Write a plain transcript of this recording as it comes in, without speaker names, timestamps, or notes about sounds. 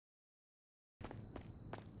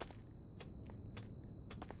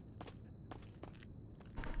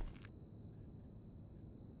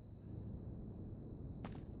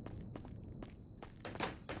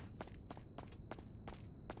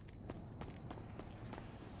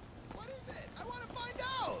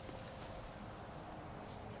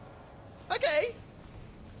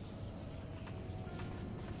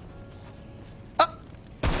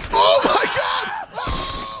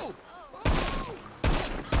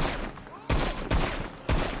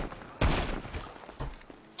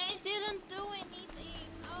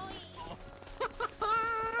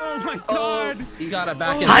my god! He got it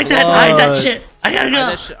back in Hide that shit. I gotta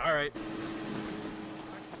go. All right.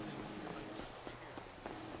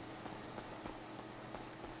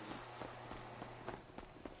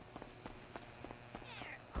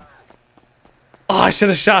 Oh, I should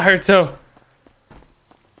have shot her too.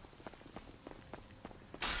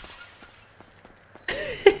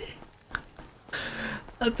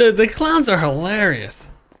 The clowns are hilarious.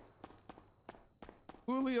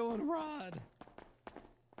 Julio and Rod.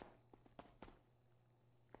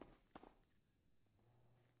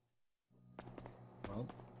 Well,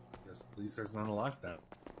 guess Lisa's on a lockdown.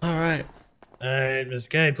 All right. Alright, Mr.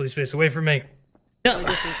 K, please face away from me. I Yeah.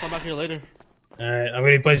 guess we'll come back here later. Alright, I'm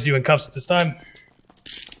going to place you in cuffs at this time.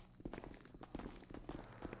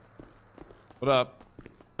 What up?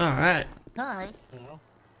 All right.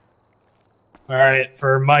 Alright,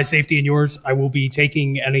 for my safety and yours, I will be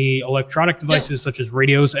taking any electronic devices such as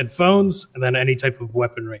radios and phones, and then any type of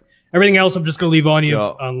weaponry. Everything else I'm just going to leave on you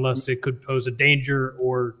Yeah. unless it could pose a danger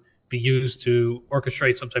or be used to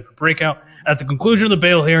orchestrate some type of breakout. At the conclusion of the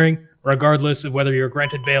bail hearing, regardless of whether you're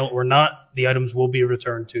granted bail or not, the items will be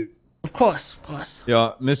returned to you. Of course. Of course.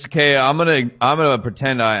 Yeah, Mr. K, I'm gonna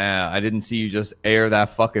pretend I didn't see you just air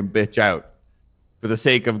that fucking bitch out for the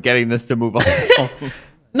sake of getting this to move on.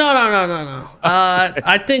 No.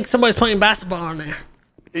 I think somebody's playing basketball on there.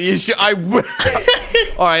 You should. All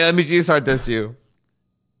right, let me G-start this to you.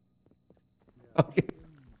 Okay.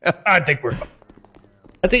 I think we're fine.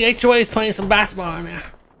 I think HOA is playing some basketball on there.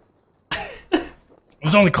 It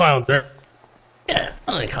was only clowns there. Yeah.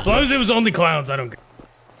 Only As long as it was only clowns, I don't care.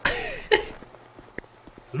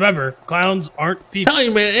 Remember, clowns aren't people. Tell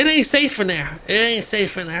you, man, it ain't safe in there. It ain't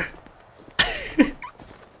safe in there.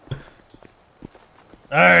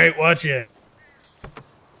 Alright, watch it.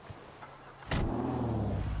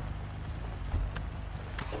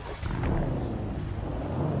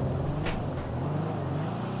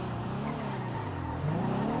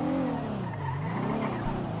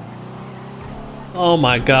 Oh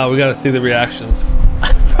my god, we gotta see the reactions.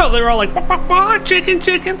 Bro, they were all like, bah, bah, bah, chicken,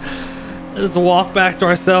 chicken. And just walk back to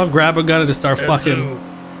our cell, grab a gun, and just start fucking.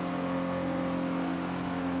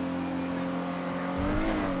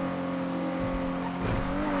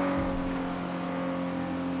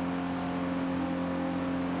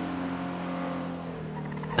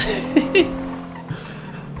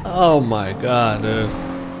 Oh my god, dude.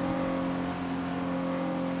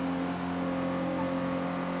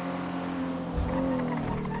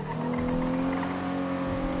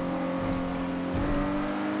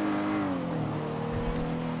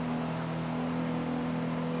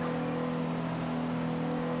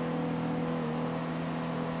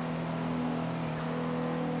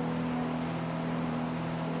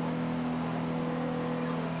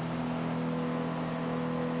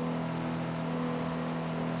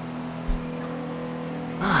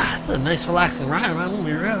 It's a nice relaxing ride, man. I'm gonna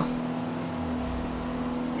be real.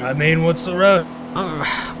 I mean, what's the road?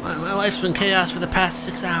 My life's been chaos for the past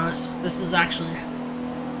 6 hours. This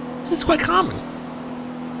is quite common.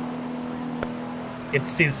 Get to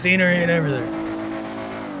see the scenery and everything.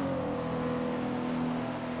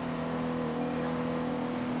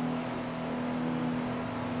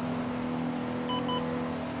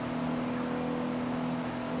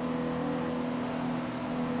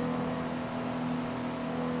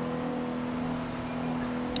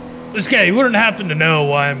 This guy, you wouldn't happen to know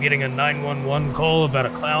why I'm getting a 911 call about a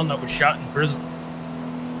clown that was shot in prison?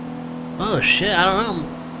 Oh shit, I don't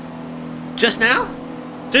know. Just now?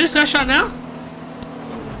 They just got shot now?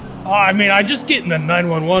 Oh, I mean, I just getting a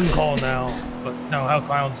 911 call now. But you know how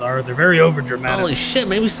clowns are. They're very overdramatic. Holy shit,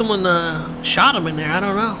 maybe someone shot him in there. I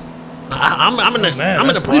don't know. I'm in a, man, I'm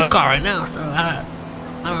in a that's police wild. car right now, so I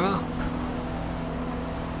don't know.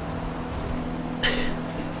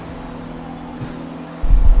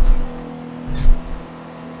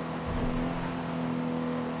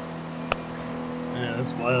 Man,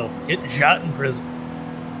 that's wild. Getting shot in prison.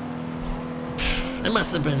 There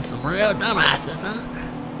must have been some real dumbasses, huh?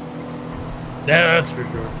 Yeah, that's for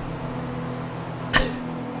sure.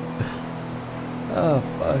 Oh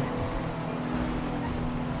fuck.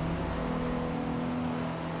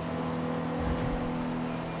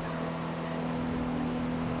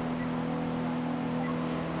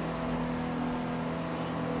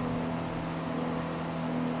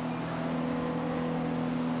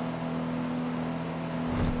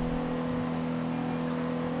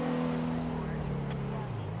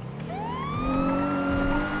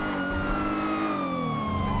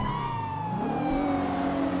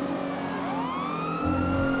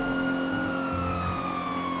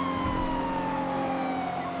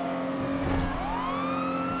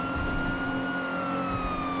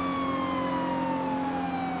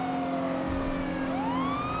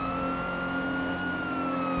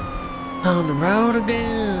 On the road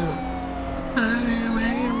again.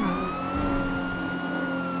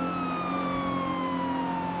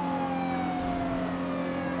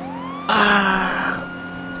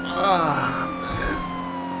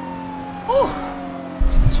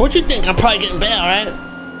 So what you think? I'm probably getting bail, right?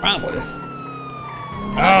 Probably.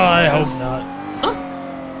 Oh, I hope not. Huh?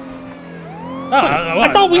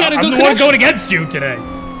 I thought we had a good I'm the one connection. going against you today.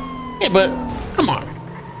 Yeah, but come on.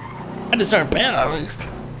 I deserve bail at least.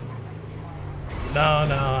 No,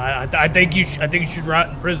 I think you should rot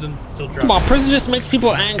in prison till trial. Come on, prison just makes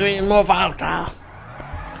people angry and more volatile.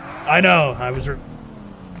 I know.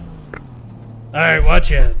 All right,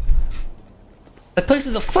 watch it. That place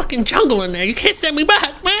is a fucking jungle in there. You can't send me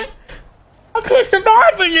back, man. I can't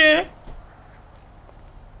survive in there.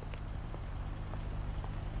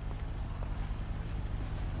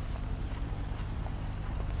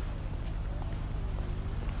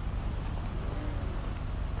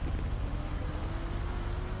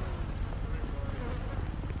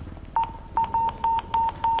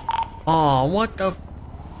 Oh, what the...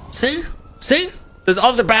 See? See? There's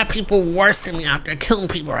other bad people worse than me out there killing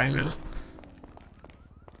people right now.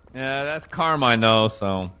 Yeah, that's Carmine though.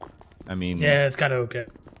 So, I mean, Yeah, it's kind of okay.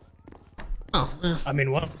 Oh, yeah. I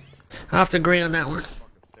mean, what? I have to agree on that one.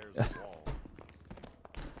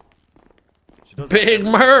 Big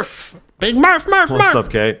Murph! Big Murph, Murph, Murph! What's up,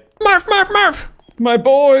 Kate? Murph, Murph, Murph! my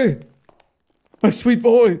boy, my sweet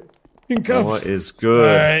boy, in cuffs. What is All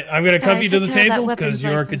good? right, I'm gonna cuff you to the Take care of that table weapons because you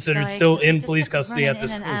are license considered guy, still 'cause he in just police kept custody at running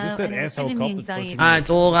this in and point. out, Is this that and it was asshole giving me cop that's supposed to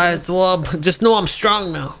anxiety. I told, just know I'm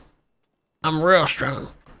strong now. I'm real strong.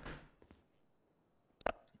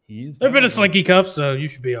 They're a bit of slinky cuffs, so you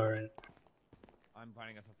should be all right. I'm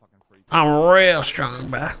finding us a fucking freak. I'm real strong,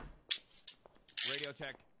 bruh. Radio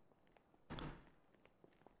check.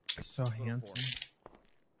 So handsome.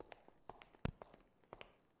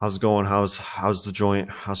 How's it going? How's the joint?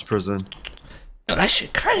 How's prison? Yo, that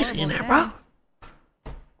shit crazy in there, bro.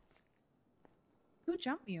 Who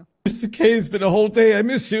jumped you? Mr. K, it's been a whole day. I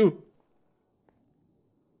miss you.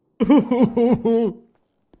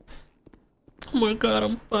 Oh my god,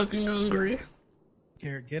 I'm fucking hungry.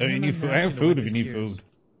 Here, get Oh, him you a need food. I have napkin to food wipe if you his need tears. food.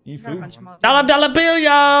 You need Got a food? bunch of malt. Dollar bill,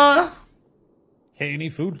 y'all. Hey, you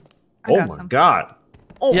need food? I Oh got my some. god!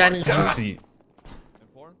 Oh Yeah, I my need god! food. See.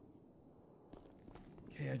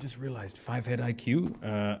 Okay, I just realized 5-head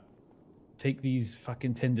IQ. Take these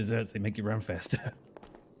fucking 10 desserts. They make you run faster.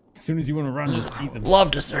 As soon as you want to run, just eat them.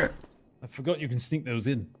 Love dessert. I forgot you can sneak those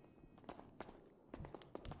in.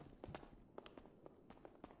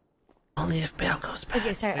 Only if bail goes back.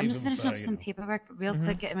 Okay, sorry. I'm Save just them finishing for, up you some know. paperwork real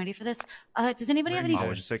quick, getting ready for this. Does anybody have any Oh,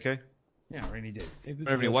 what'd you say, Kay? Yeah, rainy day. Save the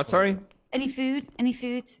Everybody, desserts what? for- Sorry. any food? Any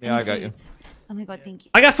foods? Yeah, Any I got you. foods? Oh my god, thank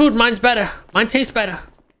you. I got food. Mine's better. Mine tastes better.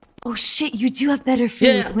 Oh shit, you do have better food.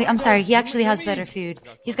 Yeah. Wait, I'm sorry. He actually has better food.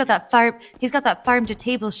 He's got that farm to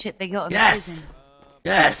table shit they got in the Yes. prison.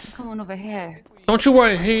 Yes. Come on over here. Don't you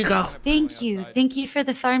worry. Here you go. Thank you. Thank you for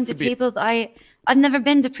the farm to table. I've never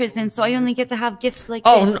been to prison, so I only get to have gifts like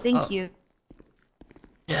Oh, this. no, Thank you.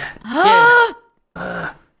 Yeah. Ah!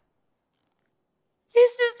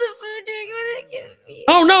 This is the food you're gonna give me.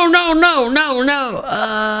 Oh, no.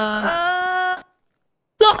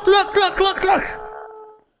 Look. Look.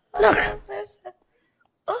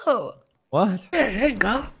 Oh. What? There you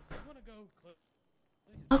go.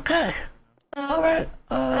 Okay. All right.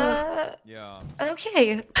 Yeah.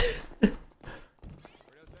 Okay.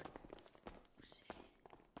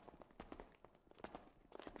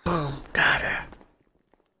 Boom. Got her.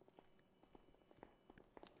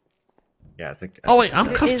 Yeah, I think. Oh, wait. I'm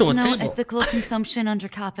There cuffed is to a no table. ethical consumption under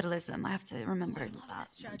capitalism. I have to remember that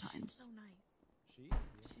sometimes.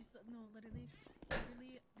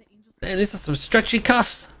 Man, these are some stretchy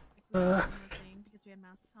cuffs. I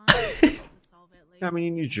mean,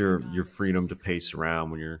 you need your freedom to pace around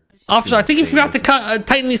when you're. Officer, I think you doing forgot to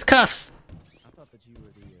tighten these cuffs.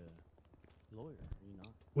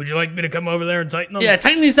 Would you like me to come over there and tighten them? Yeah,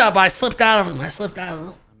 tighten these up. I slipped out of them.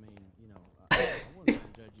 The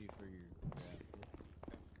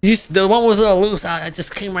one was a little loose. I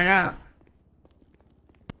just came right out.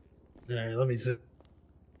 All right, let me see.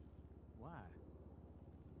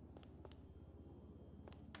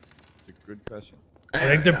 It's a good question. I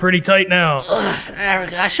think they're pretty tight now. There we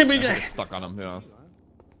go. I should be good. Stuck on him. Yeah.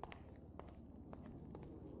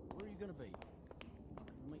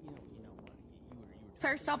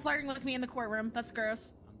 Sir, stop flirting with me in the courtroom. That's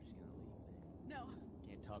gross. No.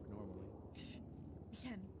 Can't talk normally. You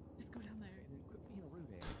can. Just go down there. Quit being a rude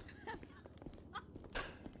ass.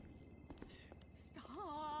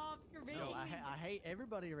 Stop. You're making No, me... I hate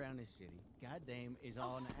everybody around this city. Goddamn is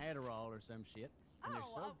on Adderall or some shit.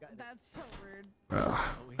 That's so rude. Bro,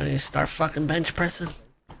 I need to start fucking bench pressing.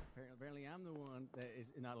 Apparently, I'm the one that is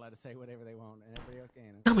not allowed to say whatever they want, and everybody else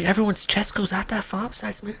can. Tell me, everyone's chest goes out that far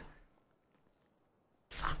besides me.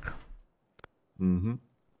 Fuck. Mm-hmm.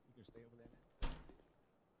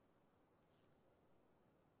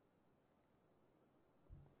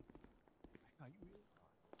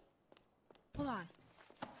 Hold on.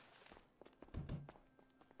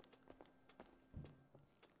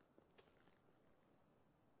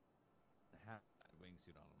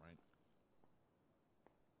 Wingsuit on him, right?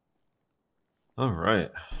 All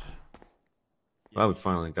right. Glad we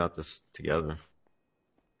finally got this together.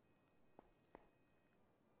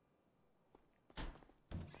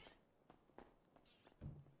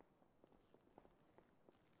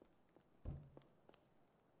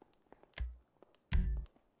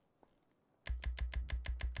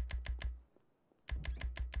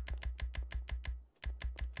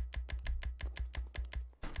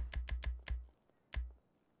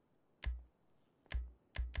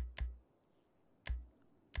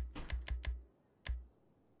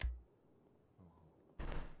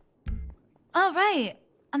 All right.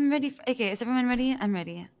 I'm ready. Okay, is everyone ready? I'm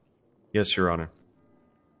ready. Yes, Your Honor.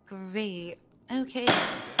 Great. Okay.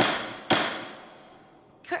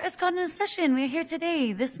 Court has gotten a session. We're here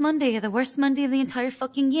today, this Monday, the worst Monday of the entire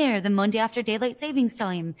fucking year, the Monday after Daylight Savings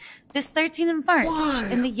Time. This 13th of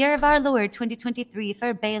March, in the year of our Lord, 2023, for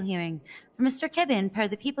a bail hearing for Mr. Kevin, per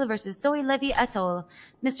the People versus Zoe Levy et al.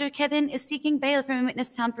 Mr. Kevin is seeking bail from a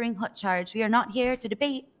witness tampering hut charge. We are not here to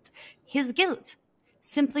debate his guilt,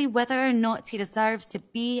 simply whether or not he deserves to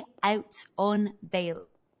be out on bail.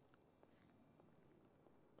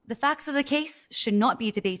 The facts of the case should not be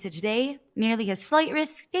debated today, merely his flight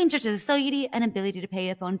risk, danger to society, and ability to pay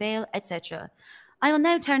up on bail, etc. I will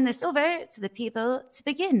now turn this over to the people to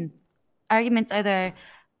begin. Arguments either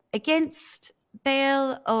against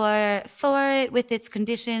bail or for it with its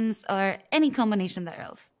conditions or any combination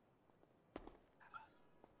thereof.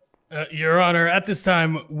 Your Honor, at this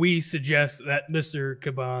time, we suggest that Mr.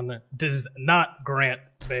 Caban does not grant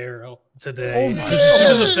bail today. This is due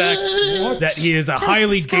to the fact that he is a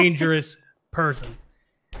highly dangerous person.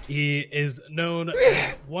 He is known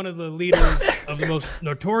as one of the leaders of the most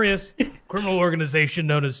notorious criminal organization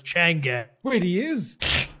known as Chang Gang. Wait, he is?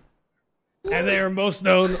 And they are most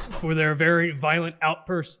known for their very violent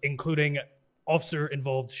outbursts, including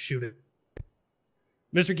officer-involved shooting.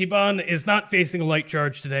 Mr. Kiban is not facing a light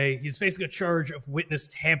charge today. He's facing a charge of witness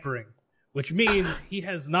tampering, which means he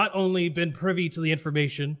has not only been privy to the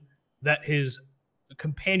information that his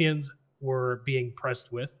companions were being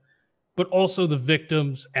pressed with, but also the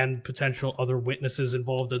victims and potential other witnesses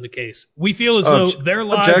involved in the case. We feel as though their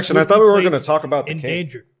lives Objection. I thought we were going to talk about the in case.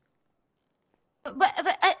 danger. But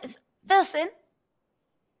Wilson?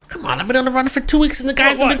 Come on, I've been on the run for 2 weeks and the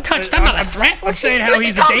guys have been touched. I'm not a threat. I'm saying how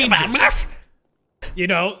he's a danger. You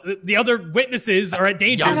know, the other witnesses are at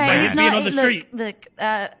danger by him being on the street. Look,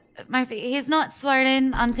 Murphy, he's not sworn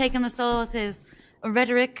in. I'm taking the soul as his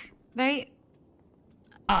rhetoric, right?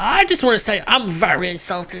 I just want to say I'm very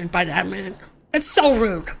insulted by that man. It's so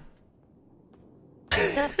rude.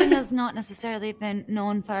 Dustin has not necessarily been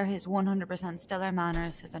known for his 100% stellar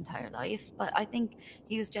manners his entire life, but I think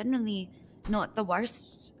he's generally not the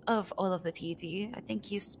worst of all of the PD. I think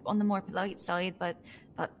he's on the more polite side, but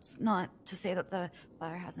that's not to say that the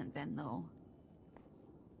bar hasn't been, though.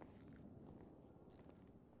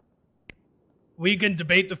 We can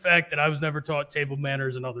debate the fact that I was never taught table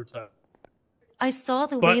manners another time. I saw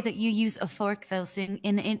the way that you use a fork, Wilson,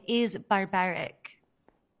 and it is barbaric.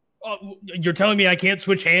 You're telling me I can't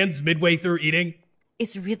switch hands midway through eating?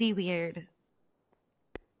 It's really weird.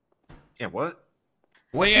 Yeah, what?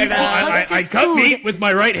 Weirdo. I cut meat with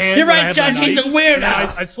my right hand. You're right, Judge. He's a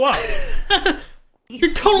weirdo. I swap.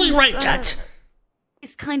 You're totally right, Judge.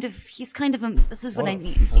 He's kind of this is what I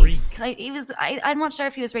mean. I'm not sure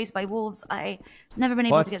if he was raised by wolves. I never been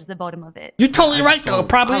able to get to the bottom of it. You're totally right, though. It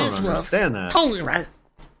probably I is don't wolves. understand that. Totally right.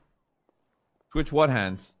 Switch what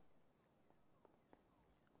hands?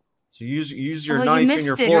 So you use your Oh, you knife and missed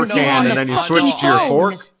your it. fork No, hand, on and the then you fucking switch to your phone.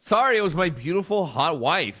 fork? Sorry, it was my beautiful hot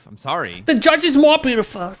wife. I'm sorry. The judge is more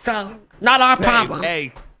beautiful, so not our problem.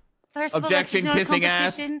 Hey, First of all, objection, that's not a kissing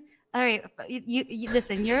ass. competition. All right, you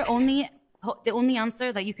listen. The only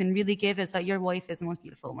answer that you can really give is that your wife is the most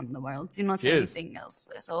beautiful one in the world. Do not say anything else.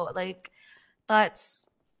 So, like, that's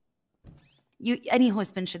any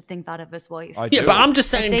husband should think that of his wife. Yeah, but I'm just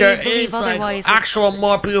saying If there they believe is like otherwise, actual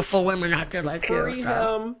more beautiful women out there like you.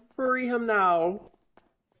 So. Free him now.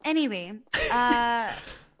 Anyway,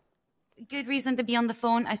 good reason to be on the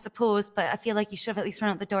phone, I suppose, but I feel like you should have at least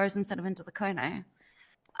run out the doors instead of into the corner.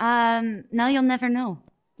 Now you'll never know.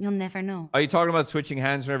 You'll never know. Are you talking about switching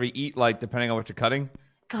hands whenever you eat, like depending on what you're cutting?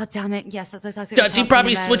 God damn it! Yes, that's exactly. Judge, he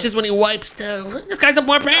probably switches when he wipes too. This guy's a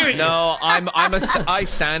barbarian. No, I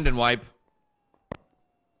stand and wipe.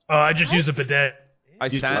 Oh, I just use a bidet. I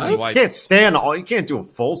stand You and wipe. can't stand all. You can't do a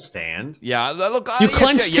full stand. Yeah, look. You yes,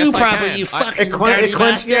 clench yes, too, I probably. can. You I- fucking It clen- dirty it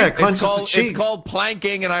clench- bastard. yeah, it clenches the it's cheeks. called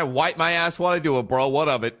planking, and I wipe my ass while I do it, bro. What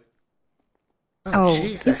of it? Oh,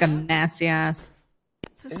 Jesus. he's got a nasty ass.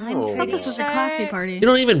 I'm I thought pretty this was a classy sure. party. You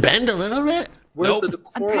don't even bend a little bit? Nope.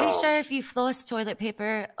 I'm pretty sure if you floss toilet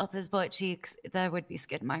paper up his butt cheeks, there would be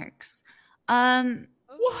skid marks.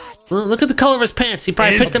 Well, look at the color of his pants. He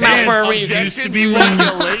probably His picked them out for a pants reason. used to be one.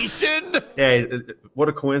 Regulation. Yeah, what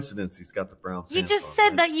a coincidence. He's got the brown. You pants just on, said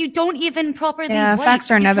right? that you don't even properly. Yeah, wipe.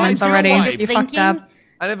 facts are in You evidence can't already. tell what You you're fucked thinking. up.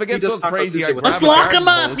 And if it gets so does Taco crazy, I Tuesday with grab Let's a lock him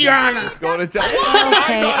garden up, hose Your and Honor. just go to town.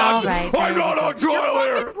 Okay, all right. I got a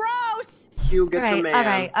trailer. Gross! You All get your right, man. all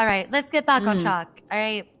right, all right. Let's get back on track. All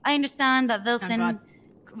right. I understand that Wilson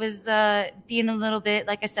was being a little bit,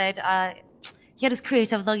 like I said, he had his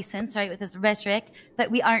creative license, right, with his rhetoric. But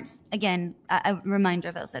we aren't, again, a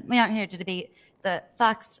reminder, Wilson, we aren't here to debate the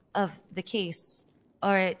facts of the case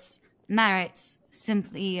or its merits,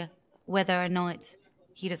 simply whether or not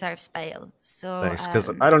he deserves bail. So, Thanks, because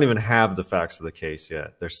I don't even have the facts of the case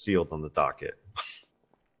yet. They're sealed on the docket.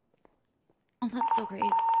 oh, that's so great.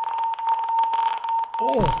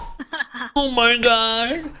 Oh my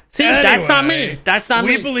god. See, that's not Anyway, me. That's not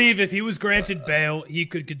we me. believe if he was granted bail, he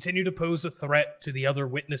could continue to pose a threat to the other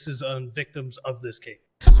witnesses and victims of this case.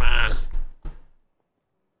 Come on.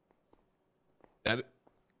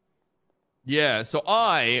 Yeah, so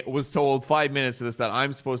I was told 5 minutes to this that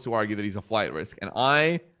I'm supposed to argue that he's a flight risk, and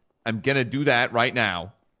I am gonna do that right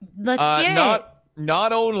now. Let's hear it.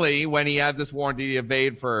 Not only when he had this warrant to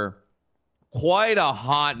evade for quite a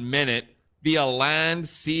hot minute via land,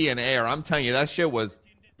 sea, and air. I'm telling you, that shit was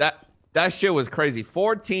crazy.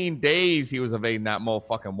 14 days he was evading that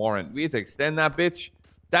motherfucking warrant. We had to extend that bitch.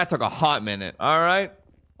 That took a hot minute. All right,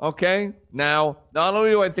 okay. Now, not only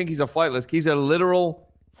do I think he's a flight risk, he's a literal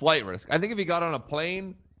flight risk. I think if he got on a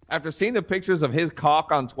plane, after seeing the pictures of his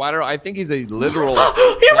cock on Twitter, I think he's a literal.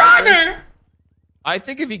 Your Honor! I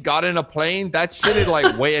think if he got in a plane, that shit would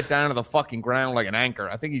like weigh it down to the fucking ground like an anchor.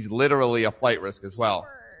 I think he's literally a flight risk as well.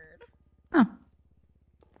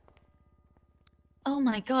 Oh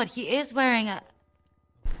my god, he is wearing a.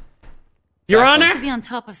 Your To Honor, be on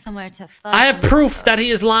top of somewhere to fly. I have proof that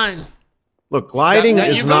he is lying. Look, gliding That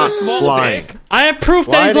is you got not a small flying. dick. I have proof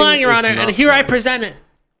that he's Gliding lying, Your is Honor, and not here I flying. present it.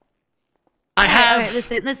 I All have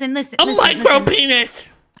right, listen. a micro penis.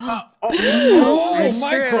 Oh,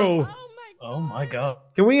 micro! Oh my god!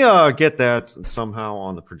 Can we get that somehow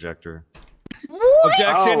on the projector?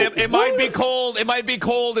 Objection. It might be cold. It might be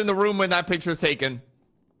cold in the room when that picture is taken.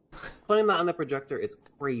 Putting that on the projector is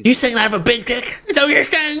crazy. You saying I have a big dick? Is that what you're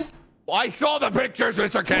saying? I saw the pictures,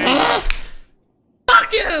 Mr. King.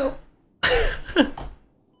 Fuck you!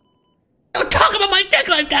 Don't talk about my dick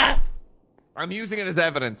like that! I'm using it as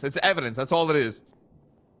evidence. It's evidence. That's all it is.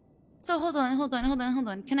 So hold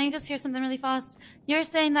on. Can I just hear something really fast? You're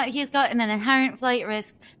saying that he's got an inherent flight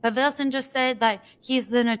risk, but Wilson just said that he's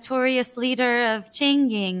the notorious leader of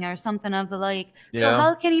Changing or something of the like. So Yeah.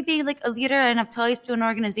 how can he be like a leader and have ties to an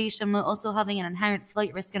organization while also having an inherent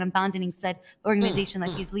flight risk and abandoning said organization that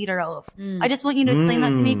he's leader of? I just want you to explain that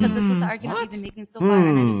to me because this is the argument we've been making so far,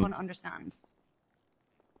 and I just want to understand.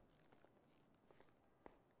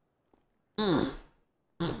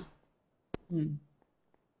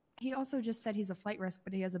 He also just said he's a flight risk,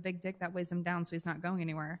 but he has a big dick that weighs him down, so he's not going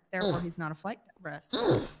anywhere. Therefore, he's not a flight risk.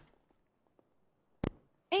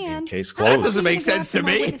 And Case how can closed. Doesn't you make go sense after to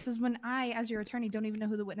more me. Witnesses when I, as your attorney, don't even know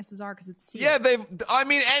who the witnesses are because it's sealed. Yeah, I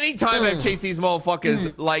mean, anytime I've chased these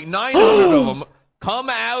motherfuckers, like 900 of them come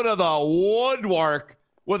out of the woodwork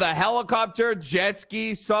with a helicopter, jet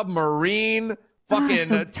ski, submarine, fucking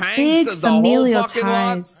so tanks, big the whole familial fucking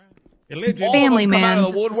lot. ties. All of them Family come man. out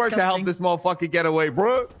of the woodwork to help this motherfucker get away,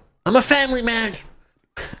 bro. I'm a family man.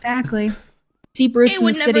 Exactly. Deep roots They in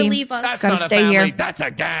would the never city. leave us. That's Gotta not a stay family. here. That's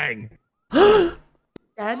a gang.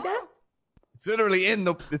 Dad? It's literally in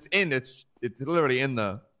the. It's literally in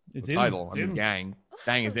the title. It's I mean, in. gang.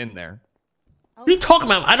 Gang is in there. What are you talking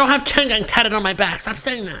about? I don't have Chang'an tatted on my back. Stop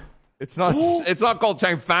saying that. It's not. It's not called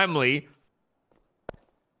Chang Family.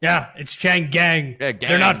 Yeah, it's Chang Gang. Yeah, gang.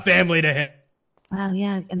 They're not family to him. Wow,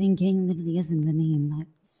 yeah, I mean, gang literally isn't the name.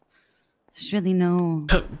 There's really no.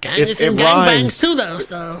 Gang is in gang bangs too, though.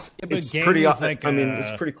 So It's gang pretty. is like, I mean,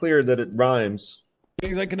 it's pretty clear that it rhymes.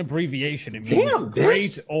 It's like an abbreviation. It means Damn, great,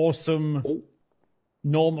 bitch. awesome,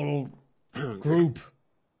 normal group.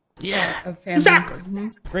 Yeah. Of family. Exactly.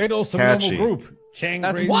 Great awesome Catchy. normal group. Chang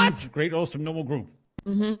That's Graydon's what? Great awesome normal group.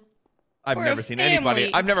 I've We're never a seen anybody.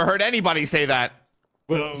 family. I've never heard anybody say that.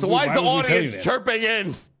 Well, So why is the would we tell you audience that? chirping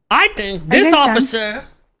in? I think Are you this guys done? officer,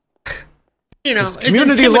 you know, is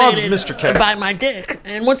community loves intimidated Mr. K. by my dick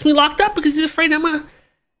and wants me locked up because he's afraid I'm gonna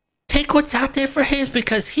take what's out there for his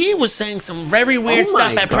because he was saying some very weird Oh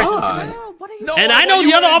my stuff at prison God. tonight. Oh, what are you No, And I what know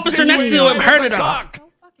you the other were officer next to insinuating him I heard was it a all. cock.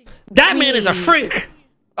 That man is a freak.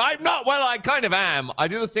 I'm not. Well, I kind of am. I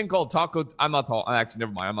do this thing called taco. I'm not talking. Actually,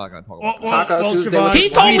 never mind. I'm not going to talk about it. Taco Tuesday Siobhan, with He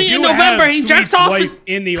told we me do in November have he jerks Sweet's off wife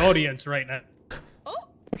in the audience right now.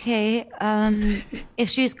 Okay, if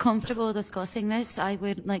she's comfortable discussing this, I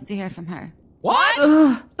would like to hear from her.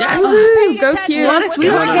 What? Yes. Woo, go attention. cute. What a What's sweet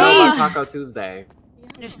You going want to know about case. Taco Tuesday?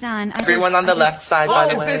 I understand. Everyone on the left side, by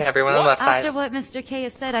the is way. this- Everyone on the left After side. what Mr. K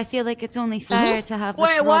has said, I feel like it's only fair to have this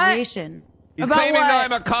Wait, what? corroboration. He's About claiming that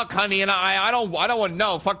what? I'm a cock, honey, and I don't want.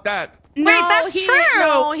 No, fuck that. Wait, that's true.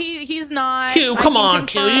 No, he's not. Q, I come can on,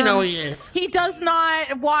 Q. You know confirm. he is. He does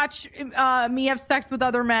not watch me have sex with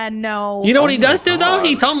other men. No. You know what he does do though?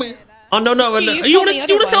 He told me. Oh no no! You You told wanna me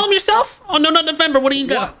tell him otherwise. yourself? Oh no, not November. What do you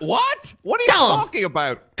got? What? What are you Tell him. talking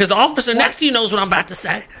about? Because the officer next to you knows what I'm about to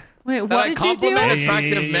say. Wait, That what I did you do? compliment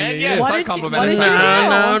attractive men? Yes, What I did you- compliment what did you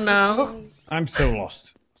attractive do? men. No. I'm so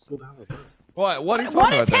lost. What are you talking What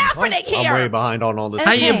about is then? happening I'm here? way behind on all this.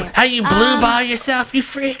 How Okay. you blew by yourself, you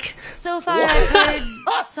freak? So far, I've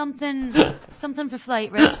heard something for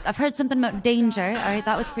flight risk. I've heard something about danger. All right,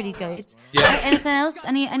 that was pretty good. Yeah. Anything else?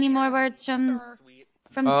 Any more words from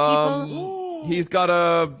people? He's got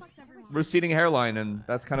a receding hairline, and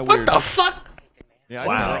that's kind of What weird. the fuck? Yeah, I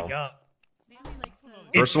Wow. know.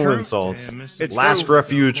 Personal true. insults. It's Last true.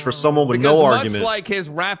 refuge for someone with Because no much argument. like his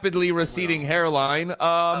rapidly receding hairline,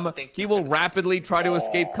 he will rapidly try to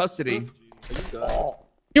escape custody.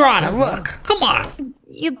 Your Honor, look. Come on.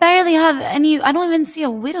 You barely have any. I don't even see a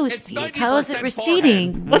widow's peak. How is it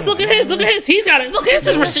receding? Let's look at his. Look at his. He's got it. Look, his is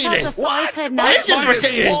This has receding. a five-head Why is this natural.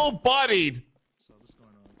 receding? Full-bodied.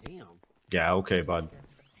 Yeah, okay, bud.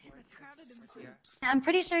 I'm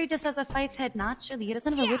pretty sure he just has a 5-head naturally. He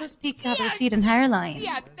doesn't have a widow's peak to have a receding hairline.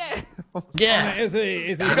 Yeah. As a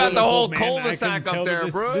You got the whole man, I can cul-de-sac tell up that there,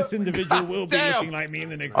 this, bro. This individual will be Damn. looking like me in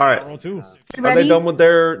the next All right. hour or two. Are they done with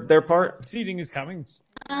their part? Seating is coming.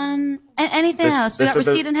 Anything This- else? We this got is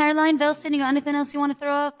the- receding hairline. Vilson, you got anything else you want to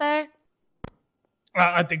throw out there?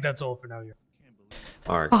 I think that's all for now. Yeah.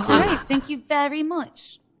 All right. All cool. right, thank you very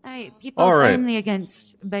much. All right, people All right. firmly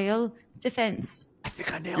against bail defense.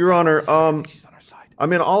 Your Honor, I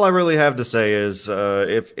mean, all I really have to say is,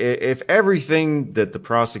 if everything that the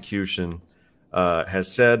prosecution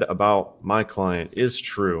has said about my client is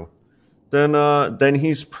true, then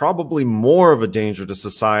he's probably more of a danger to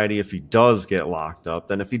society if he does get locked up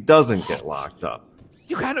than if he doesn't get locked up.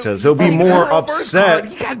 Because he'll be more upset.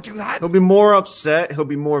 He'll be more upset. He'll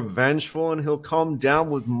be more vengeful, and he'll come down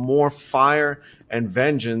with more fire and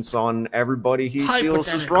vengeance on everybody he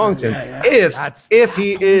feels is wrong to him. If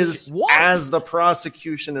he is as the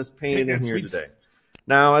prosecution is painted in here today.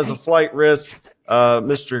 Now, as a flight risk,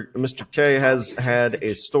 Mr. K has had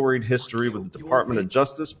a storied history with the Department of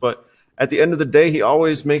Justice, but at the end of the day, he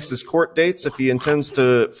always makes his court dates if he intends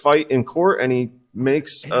to fight in court, and he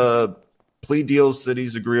makes plea deals that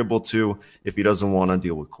he's agreeable to if he doesn't want to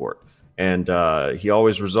deal with court. And he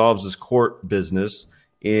always resolves his court business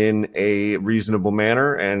in a reasonable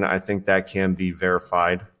manner, and I think that can be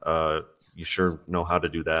verified. You sure know how to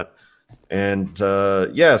do that. And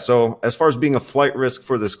yeah, so as far as being a flight risk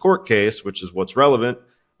for this court case, which is what's relevant,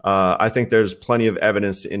 I think there's plenty of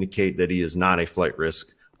evidence to indicate that he is not a flight risk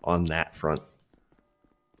on that front.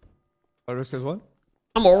 Flight risk is what?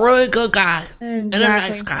 I'm a really good guy and a Exactly.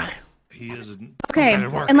 nice guy. Okay,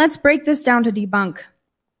 and let's break this down to debunk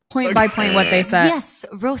point by point what they said. Yes,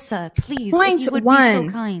 Rosa, please. Point if you would one. be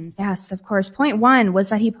so kind. Yes, of course. Point one was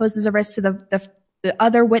that he poses a risk to the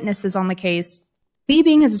other witnesses on the case. Me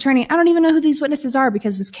being his attorney, I don't even know who these witnesses are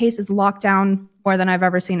because this case is locked down more than I've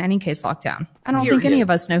ever seen any case locked down. I don't think any of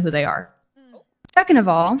us know who they are. Second of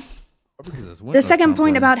all, the second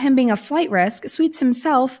point about him being a flight risk, Sweets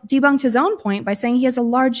himself debunked his own point by saying he has a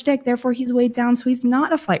large dick, therefore he's weighed down, so he's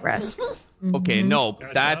not a flight risk. Okay, no,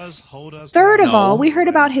 that's Third of all, we heard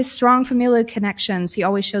about his strong familial connections. He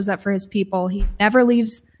always shows up for his people. He never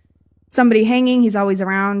leaves somebody hanging. He's always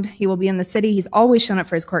around. He will be in the city. He's always shown up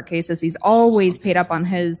for his court cases. He's always paid up on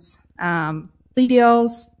his plea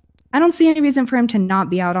deals. I don't see any reason for him to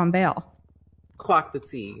not be out on bail. Clock the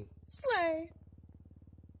T. Slay.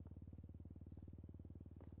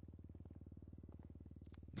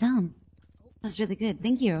 Dumb. That's really good.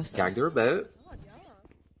 Thank you, Rosa. Gagged her a bit.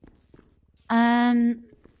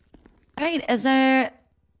 All right, is there...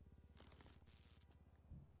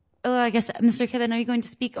 Oh, I guess, Mr. Kevin, are you going to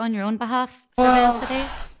speak on your own behalf today?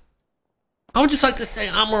 I would just like to say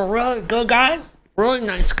I'm a really good guy, really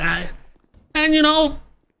nice guy. And, you know,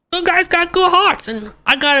 good guys got good hearts, and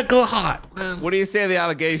I got a good heart. What do you say to the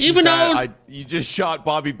allegations Even that though- you just shot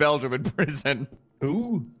Bobby Belgium in prison?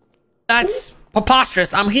 Who? That's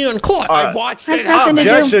preposterous. I'm here in court. I watched Has it. nothing to do-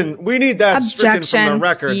 Objection. We need that stricken from the Objection.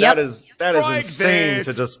 record. Yep. That is Strike insane this.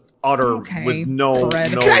 to just utter Okay. with no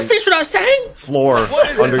Fred. Can I finish what I was saying? floor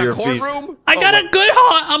What is under this, your a feet. courtroom? I got a good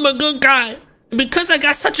heart. I'm a good guy. And because I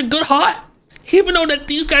got such a good heart, even though that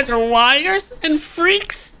these guys are liars and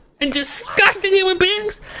freaks and disgusting human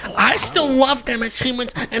beings, I still love them as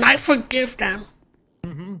humans and I forgive them.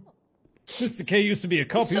 Mr. K used to be a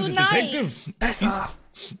cop. He was a detective. That's all.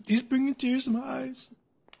 He's bringing tears to my eyes.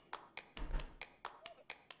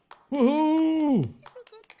 Woohoo!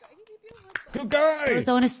 Good guy. That was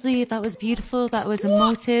honestly, that was beautiful. That was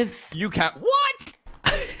emotive. You can't.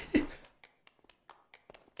 What?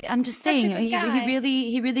 I'm just saying,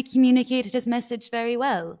 he really communicated his message very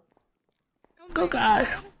well. Good guy.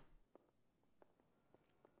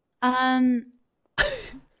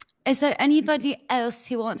 Is there anybody else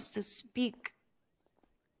who wants to speak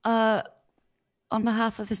on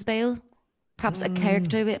behalf of his bail? Perhaps a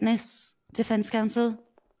character witness, defense counsel?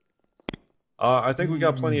 I think we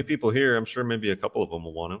got plenty of people here. I'm sure maybe a couple of them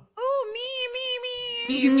will want to.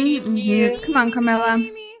 Come on, Carmela.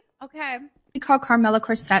 Okay. We call Carmela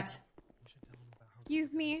Corset.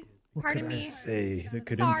 Excuse me. What Pardon could I me. say that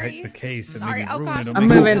could Sorry. impact the case and Sorry. maybe Oh, ruin gosh. it? I'm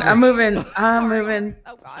moving. I'm moving. I'm Sorry. moving.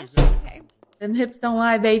 Oh gosh. Okay. Them hips don't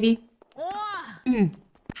lie, baby. Look at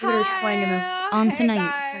her swinging them. On Hey, tonight.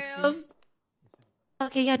 guys.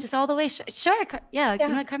 Okay, yeah, just all the way. Sure,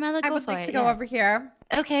 yeah, Carmela, I go would for like it. to go yeah. over here.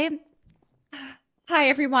 Okay. Hi,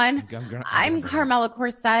 everyone. I'm Carmela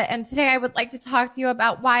Corset, and today I would like to talk to you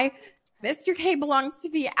about why Mr. K belongs to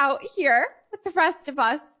be out here with the rest of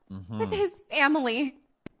us, with his family.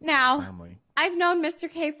 Now, I've known Mr.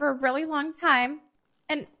 K for a really long time,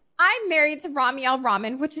 and I'm married to Ramiel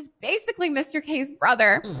Raman, which is basically Mr. K's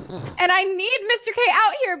brother. And I need Mr. K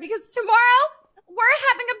out here because tomorrow we're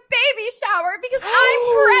having a baby shower because I'm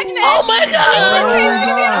pregnant. Oh my God!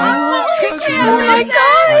 Oh my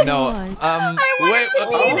God! I know. I wanted to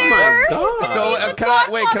be there. So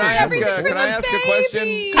can I ask a question?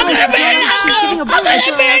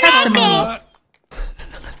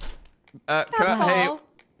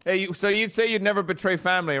 So you'd say you'd never betray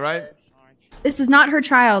family, right? This is not her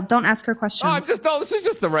child. Don't ask her questions. This is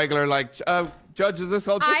just the regular, Judge, is this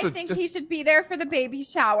all just I think he should be there for the baby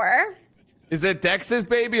shower. Is it Dex's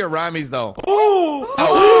baby or Rami's, though?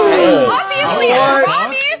 Obviously, it's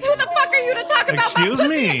Rami's. Who the fuck are you to talk about Excuse my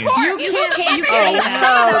me. pussy in court? You Who the fuck can't- are you to talk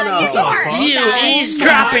about my pussy in court? You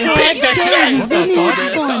eavesdropping piece of shit! You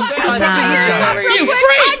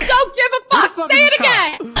I don't give a fuck. Say it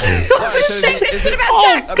again. This shit about Oh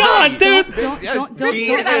sex. God, dude! Don't Where'd you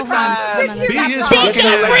hear that from? Where'd you hear Be that his from? fucking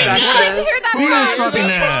Where'd ass. you hear that Be his from? fucking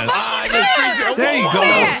ass. There you go.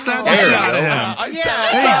 Say it. Slap the shit out of him. There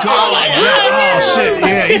you go. Oh my God! Oh shit.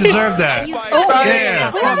 Yeah, he deserved that.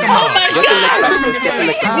 Yeah. Fuck him Oh up. my God!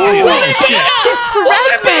 Oh shit.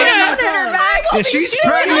 Pregnant. Yeah, she's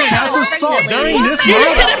pregnant. That's assault during this You month.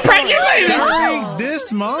 should have pregnant During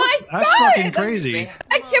this month? That's fucking crazy.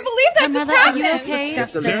 I can't believe that just Carmela, are you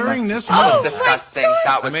happened. okay? During this That was month. disgusting.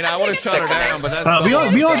 That was. I would have shut her down, but that's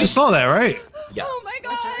We all just saw that, right? Oh my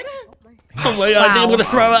god. Oh my God! I'm gonna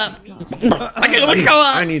throw up. I'm gonna throw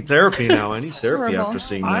I up. need therapy now. I need therapy horrible. after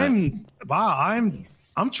seeing that.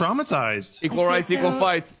 I'm traumatized. equal rights, equal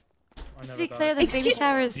fights. Just to be clear, the baby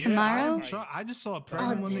shower is tomorrow. I just saw a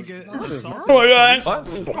pregnant woman get assaulted. Oh my God! I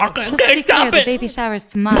Just to be can't clear, stop the it. baby shower is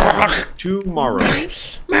tomorrow. Tomorrow.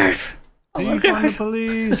 Murph, Can you find the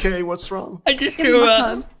police? Okay, what's wrong? I just threw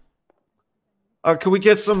up. Can we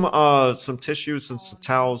get some tissues and some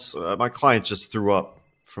towels? My client just threw up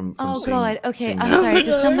from Oh seeing- god. Okay, seeing I'm that.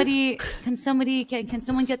 sorry. Can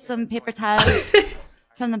someone get some paper towels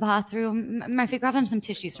from the bathroom? Murphy, grab him some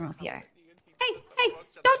tissues from up here. Hey,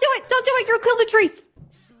 don't do it. Don't do it. You'll kill the trees.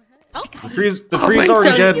 The tree's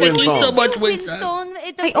already dead, Thank you so Winsong. much, Winston.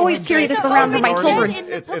 I always carry this around for my children.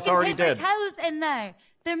 It's already dead. Towels in there.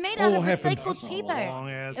 They're made out of happened? recycled paper.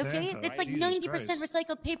 Long-ass Okay, asshole. it's like Jesus 90% Christ.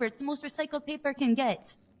 recycled paper. It's the most recycled paper can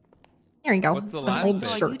get. There you go. What's the Some last old bit?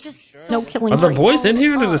 shirt. You just No soaked killing Are the that boys in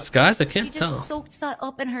here in the up. disguise? I She can't just tell. soaked that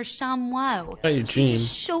up in her chamois. Got your She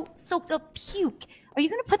jeans. just soaked up puke. Are you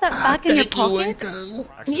gonna put that back in your Thank you, pockets? Winston.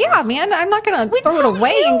 Yeah, man. I'm not gonna throw it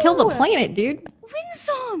away and kill the planet, dude.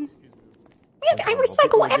 Winsong! Man, I Before we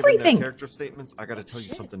recycle get into everything. Character statements. I got to tell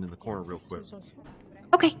you something in the corner real quick.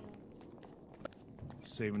 Okay.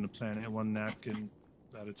 saving the planet one napkin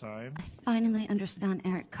at a time. Finally understand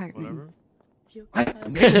Eric Cartman. Whatever. I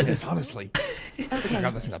nailed this, honestly. Okay. I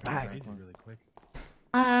got this in the bag.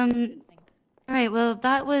 All right, well,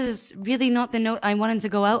 that was really not the note I wanted to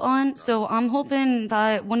go out on, so I'm hoping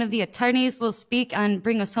that one of the attorneys will speak and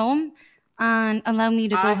bring us home and allow me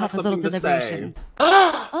to go I have have a little something to deliberation. say.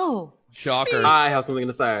 Oh. Shocker. I have something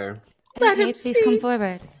to say. Okay, please come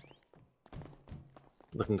forward.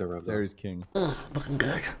 Looking good, Rosa. There's King. Looking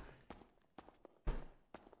good.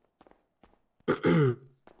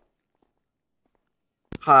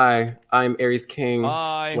 Hi, I'm Aries King.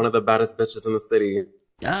 Hi. One of the baddest bitches in the city.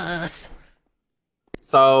 Yes.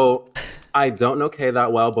 So, I don't know Kay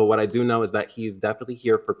that well, but what I do know is that he's definitely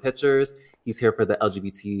here for pictures. He's here for the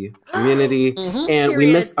LGBT community. And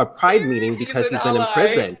we missed a pride meeting because he's been in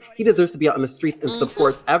prison. He deserves to be out in the streets and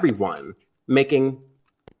supports everyone, making,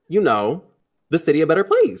 you know, the city a better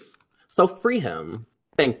place. So free him.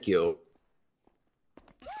 Thank you.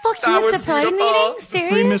 Fuck you, it's a pride meeting?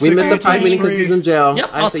 Serious? We missed a pride meeting because he's in jail. Yep,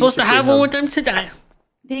 I was supposed to have one with them today.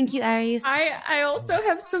 Thank you, Aries. I also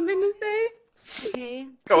have something to say. Okay.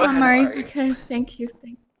 Go on, Mari. Okay, thank you.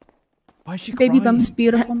 Why is she Baby crying? bump's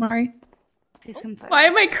beautiful, Mari. Please come forward. Why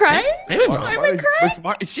am I crying? Baby Why am I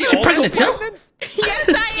crying? Is she You're pregnant too? Yes,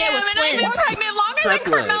 I am, and I've been pregnant longer than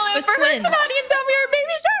Carmela. And for her to not even tell me her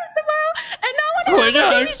baby shower's tomorrow, and not want to have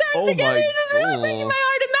our baby showers together, it's just really breaking my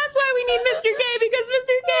heart. And that's why we need Mr. K, because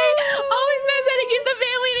Mr. K always knows how to keep the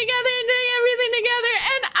family together and doing everything together.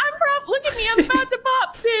 And look at me, I'm about to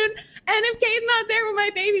pop soon. And if Kay's not there when my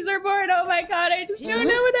babies are born, oh my god, I just don't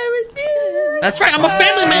know what I would do. That's right, I'm a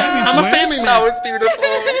family man. I'm a family man. That was beautiful.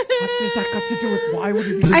 What does that got to do with why would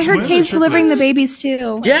you be? I heard Kay's delivering the babies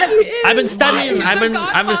too. Yeah, I've been studying. She's I've been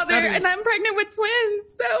godfather, studying. and I'm pregnant with twins,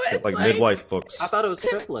 so it's Like midwife books. I thought it was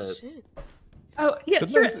triplets. Oh, yeah,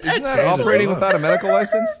 Isn't that operating without a medical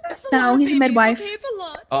license? No, he's a midwife. It's a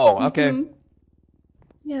lot. Oh, okay.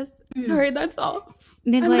 Yes, sorry, that's all.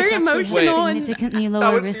 Midwife very actually emotional has and- significantly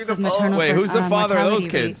lower risks of maternal Wait, who's the father of those mortality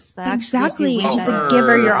kids? rates. They actually Exactly. do way He's a better.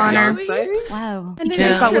 giver, Your Honor. Wow. And He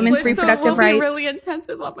cares about women's reproductive so it will rights. Be really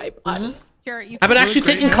intensive on my body. I've been actually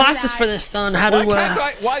taking classes for this on how to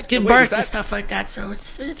why give wait, birth is that- and stuff like that. So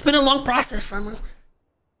it's been a long process for me.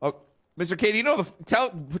 Oh, Mr. K, do you know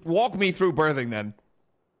walk me through birthing then.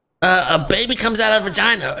 A baby comes out of a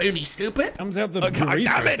vagina. Are you stupid? Comes out the God damn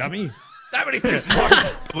urethra, it. dummy. That many too smart.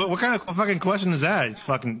 What kind of fucking question is that? It's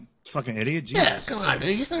fucking idiot. Jesus. Yeah, come on,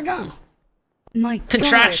 dude. You're so dumb. My God.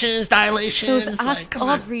 Contractions, dilations. Those like, Ask come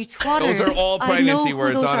on. Aubrey twatters. Those are all I know pregnancy who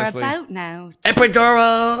words, those honestly. are about now.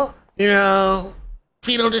 Epidural, you know,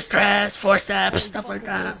 fetal distress, forceps, stuff like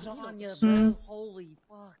that.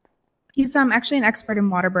 He's actually an expert in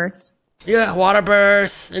water births. Yeah, water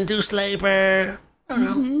birth, induced labor. I don't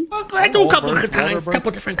know. Well, I do a couple of kinds,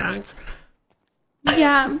 couple different kinds.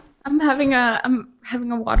 Yeah, I'm having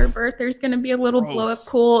a water birth. There's gonna be a little blow up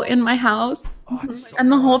pool in my house, and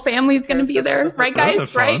the whole family's gonna be there, right,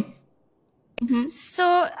 guys? Right?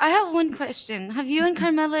 So I have one question. Have you and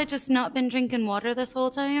Carmela just not been drinking water this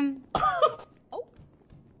whole time?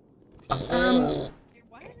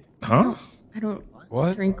 Huh? I don't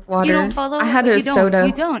What? drink water. You don't follow? I had you a don't, soda.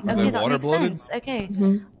 You don't? Okay, that water makes bloated? sense. Okay.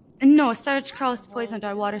 No, Sarge Cross poisoned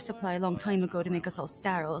our water supply a long time ago to make us all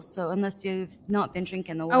sterile. So unless you've not been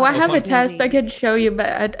drinking the water, Oh, I have a there's no test. way. I could show you,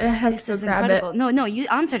 but I have This to is grab incredible. it. No, you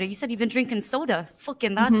answered it. You said you've been drinking soda.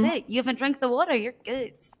 Fucking that's it. You haven't drank the water. You're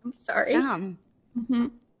good. I'm sorry. Damn.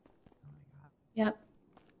 Yep.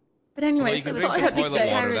 But anyway, you can that's all I drink have to toilet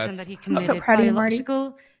say. water. Terrorism that's- that he so committed. proud of you, Marty.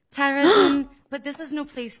 Biological terrorism. But this is no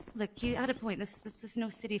place. Look, you had a point. This is no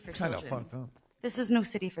city for Kind of children. fucked up. This is no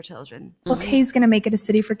city for children. Well, Kay's gonna make it a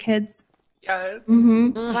city for kids. Yes.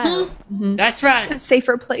 Wow. That's right. A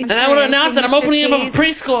safer place. And I want to announce that I'm Mr. opening up a K's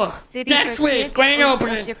preschool City next for week. kids? Grand Oh,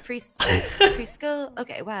 opening. that's your preschool?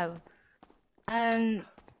 Okay, wow. I Think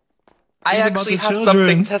about actually the have children.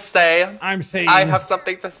 something to say. I'm saying. I have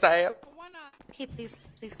something to say. Okay, please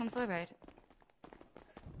come forward.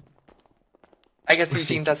 I guess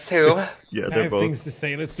Eugene does too. Yeah, I they're have both. things to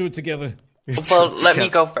say. Let's do it together. Well, let me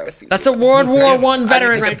go first. That's a World War One I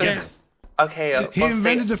veteran need to right get there. Okay, He well,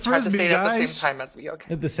 invented the try to Frisbee, say it at the guys. same time as me,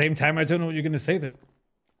 okay? At the same time, I don't know what you're gonna say there.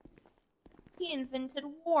 He invented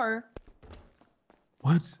war.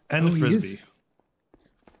 What? And the he Frisbee. is?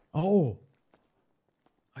 Oh.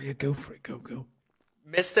 Oh yeah, go for it. Go.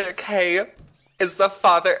 Mr. K is the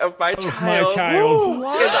father of my child. My child.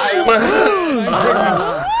 And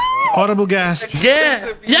I Audible gasp.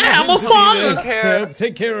 Yeah, I'm a father.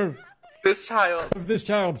 Take care of this child. this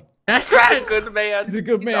child. That's He's right. a good man. He's a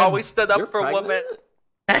good man. He's always stood up You're for pregnant? women.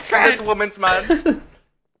 That's He's right. a woman's man.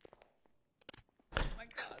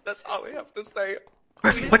 That's all we have to say.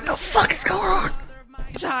 Murphy, what the fuck is going on?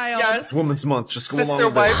 Child. Yes. Women's Month. Just go along Sister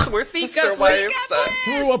with wives. it. We're Speak sister up, wives.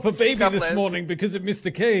 Threw up a baby Speak up, this Liz. morning because of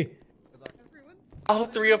Mr. K. All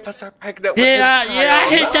three of us are pregnant with Yeah, this yeah, I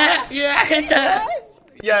child. hit that. Yeah, I hit that.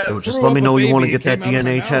 Yes. Yo, just Threw let me up a know you want to baby, get that it came out of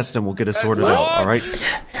my DNA mouth. test and we'll get it sorted out, all right?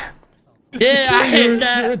 Yeah, I hit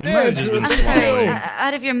that. I'm sorry.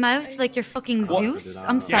 Out of your mouth, like you're fucking Zeus?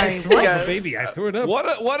 I'm sorry. What? Yes. Baby, I threw it up.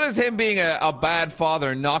 What is him being a bad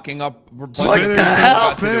father knocking up? What the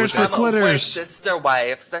hell? Spitters for We're quitters. sister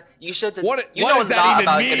wives. You should. What You does know that not even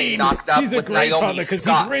about mean? getting knocked up He's a with great father Naomi because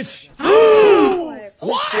Scott. he's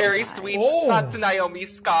rich. Jerry Sweet sucked Naomi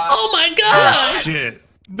Scott. Oh my god! Shit.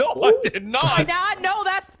 No, I did Why not. not? No,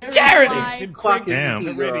 that's Jared!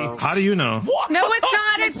 Damn. How do you know? No, it's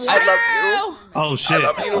not. It's true. I love you. Oh shit.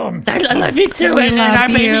 I love you too, We and love our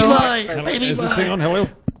baby you. boy. Baby Is this thing boy. on? Hello?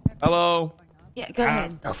 Hello, Yeah, go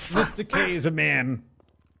ahead. Mr. K is a man.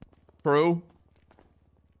 True.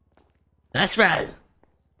 That's right.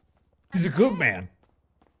 He's a good man.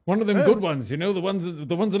 One of them good ones, you know, the ones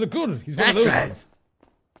that are good. He's one of That's those right. ones.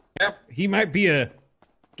 Yep. He might be a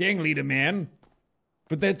gang leader man,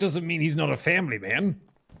 but that doesn't mean he's not a family man.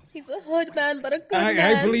 He's a hood man, but a good I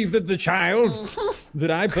man. believe that the child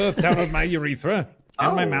that I birthed out of my urethra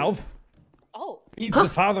and my mouth needs the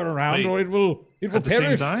father around, Wait. or it will At the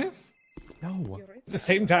perish. same time? No. At the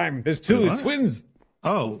same time. There's two. Wait, It's what? twins.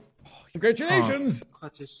 Oh. Congratulations.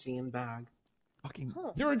 Clutch his sheen bag.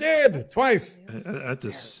 You're dead twice. At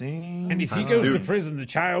the same And if he time. goes to prison, the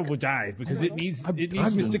child will die because it needs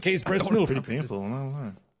Mr. K's breast milk. Pretty painful.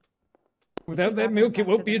 No, Without that milk, it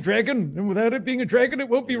won't be a dragon, and without it being a dragon, it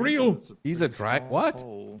won't be real. He's a drag. What?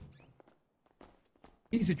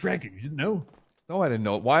 He's a dragon. You didn't know? No, I didn't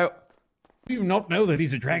know. Why? Do you not know that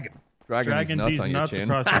he's a dragon? Dragon these nuts on your nuts chin.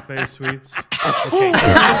 across your face, sweets.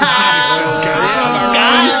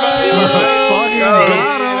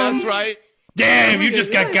 That's right. Damn, you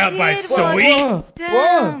just got got by did Sweet.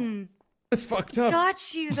 Damn. That's fucked up.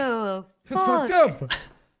 Got you though. That's Fuck. fucked up.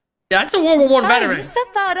 Yeah, that's a World War I Sorry, veteran. you set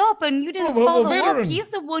that up and you didn't Oh, well, follow veteran. up. He's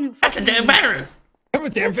the one who That's a damn veteran. I'm a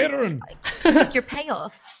damn veteran. took your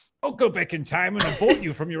payoff. I'll go back in time and abort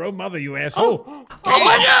you from your own mother, you asshole. Oh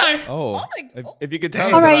my god! Oh, if you could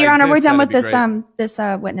tell. All right, that I Your Honor, we're exist, done with that'd this be great.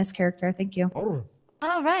 this witness character. Thank you. Oh.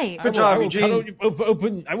 All right. I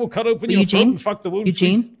will cut open your throat and fuck the wound.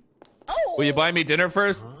 Eugene? Sweets. Will you buy me dinner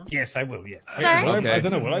first? Yes, I will. Yes. Sir? I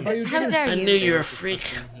don't know. Will I buy you How dinner? dare I you? knew you were a freak.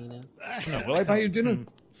 No, will I buy you dinner?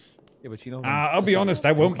 Yeah, but she knows. I'll be honest.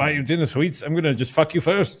 I won't buy you dinner, Sweets. I'm gonna just fuck you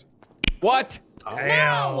first. What?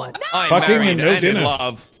 Hell. I'm Fucking married and no and in dinner.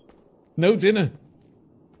 love. No dinner.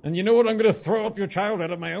 And you know what? I'm gonna throw up your child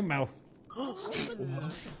out of my own mouth. All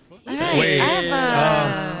right. Wait.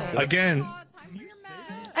 I Again,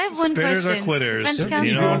 have one spitters question. are quitters. Defense You Do counsel.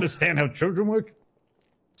 you know? understand how children work?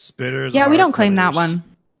 spitters. Yeah, we are don't claim that quitters. one.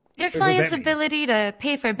 Your does client's that mean? ability to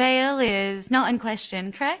pay for bail is not in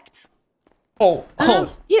question, correct? Oh,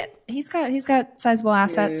 Yeah, he's got sizable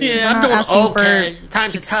assets. yeah, We're I'm not doing asking okay. for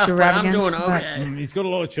Times are tough, but I'm extravagant, doing but- okay. He's got a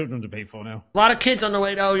lot of children to pay for now. A lot of kids on the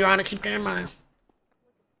way, though, Your Honor. Keep that in mind.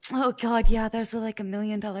 Oh God, yeah. There's like $1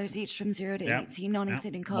 million each from 0 to Yeah. 18, not Yeah.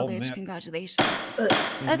 including More than college. that. Congratulations.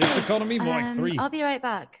 In this economy, more like 3. I'll be right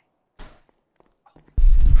back.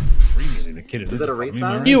 3 million a kid in Is this it a race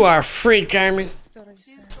economy, now? right? You are a freak, Jeremy.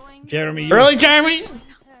 Jeremy, Really, Jeremy?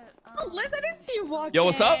 Oh, Liz, I didn't see you walk Yo,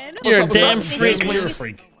 what's up? in. You're a What's up, damn what's up? freak, You're a man.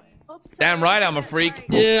 freak. Damn right, I'm a freak.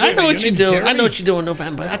 Yeah, I know what you do. I Jeremy? know what you do in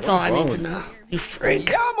November. That's all I need to know. You freak.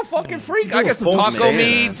 Yeah, I'm a fucking freak. do I a got some full taco stand.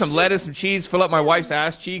 meat, some lettuce, some cheese. Fill up my wife's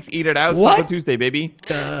ass cheeks. Eat it out. What? Taco Tuesday, baby.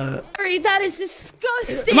 Sorry, that is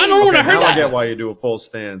disgusting. Am I the one that heard Now I that? get why you do a full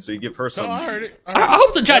stand, so you give her some. it. I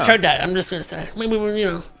hope the judge heard that. I'm just gonna say. Maybe you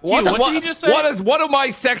know. What did he just say? what do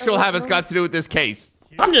my sexual habits got to do with this case?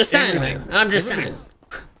 I'm just saying, man. I'm just saying.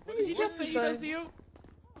 What did you just say he does to you?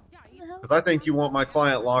 Because I think you want my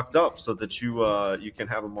client locked up so that you you can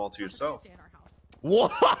have them all to yourself.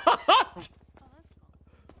 What?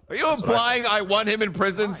 Are you implying I want him in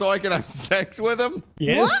prison so I can have sex with him?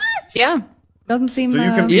 Yes. Yeah, doesn't seem So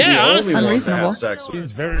you can be Yeah, the only honestly. one to Unreasonable. have sex with.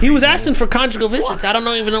 He's very He was asking for conjugal visits. I don't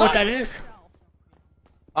even know what that is.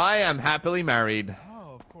 I am happily married.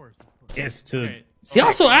 yes to. He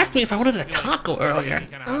also asked me if I wanted a taco earlier.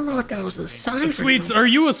 I don't know what that was a sign for. Sweets, are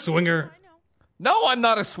you a swinger? No, I'm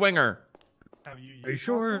not a swinger. Are you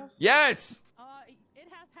sure? Yes. It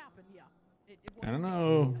has happened, yeah. I don't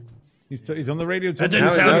know. He's on the radio. That talking didn't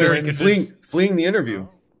to sound his very friends. convincing. Fleeing the interview.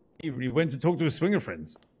 He went to talk to his swinger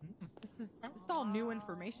friends. This is all new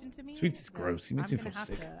information to me. Sweet's gross. He makes me feel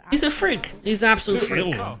sick. He's a freak. He's an absolute Feel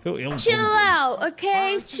freak. ill. Feel ill. Chill out,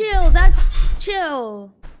 okay? Chill. That's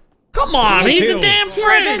chill. Come on, he's a damn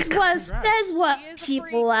Yeah, freak. there's what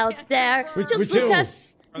people out there. Just which look who?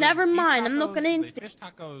 us. Never mind. I'm not gonna instant.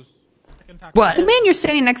 What? The man you're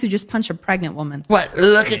standing next to just punched a pregnant woman. What?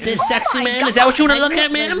 Look at this sexy man. Is that what you want to look at,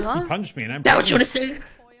 ma'am? You punched me and I'm Is that what you want to say?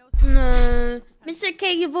 No, Mr.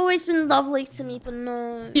 K, you've always been lovely to me, but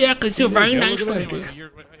no. Yeah, because you're very nice look lady.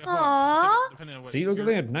 Aww. See, look at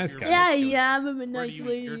that. Nice guy. Yeah, yeah, I'm a nice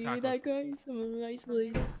lady. That guy, I'm a nice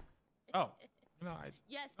lady. Oh. No,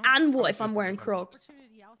 Yes, and what if I'm wearing Crocs?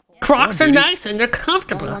 Crocs are nice and they're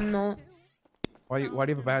comfortable. No, I'm not. Why do you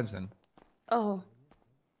have a badge then? Oh.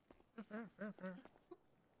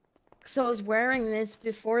 So I was wearing this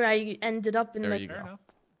before I ended up in There the. you go.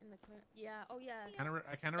 Yeah. Oh yeah.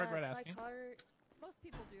 I kind of regret asking. Most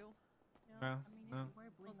people do. No, no.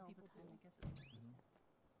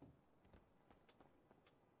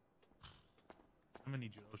 I'm gonna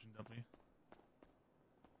need you to ocean dump me.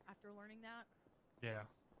 After learning that, Yeah.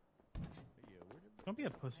 Don't be a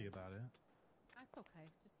pussy about it. that's okay.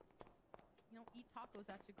 Just eat tacos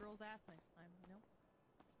at your girl's ass next time.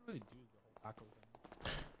 Really do the whole taco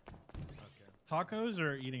thing. Okay. Tacos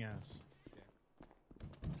or eating ass?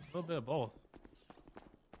 A little bit of both.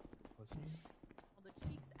 Pussy.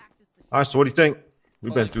 All right, so what do you think?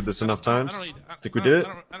 We've been through this enough times. Think we did it?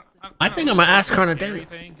 I think I'm gonna ask her on a date.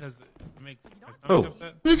 Oh,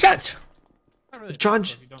 The judge. the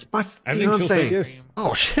judge. It's my I think she'll say fiance. yes.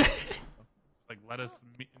 Oh shit. Like let us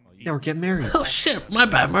meet. Yeah, we're getting married. Oh shit. My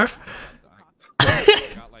bad, Murph.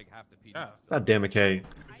 God damn it, Kay.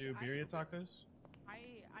 Do birria tacos?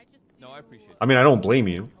 No, I appreciate it. I mean, I don't blame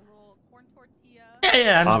you. Yeah,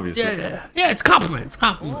 yeah. Obviously. Yeah. Yeah, it's compliment. It's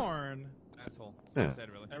compliment. Corn. Asshole. Yeah. Said,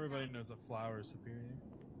 really. Everybody knows the flour is superior.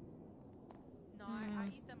 No, I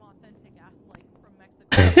eat them authentic ass like from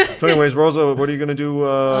Mexico. So, anyways, Rosa, what are you gonna do? What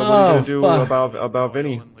are you gonna do about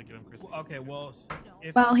Vinny? Okay, well,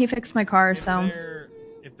 if Well, he fixed my car, so.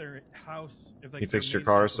 if their house, if He fixed your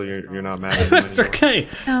car, so you're not mad at him Mr. anymore. K.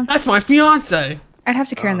 No. That's my fiance. I'd have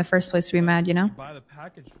to care in the first place to be mad, you know? buy the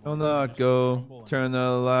package. Do not go. Turn the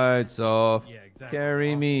lights off.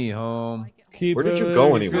 Carry me home. Where did you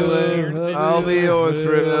go anyway? I'll be your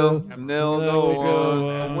thrill. Nil no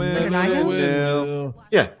one. Where did I go? Nil.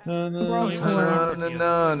 Yeah. World tour.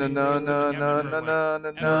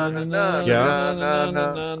 Yeah.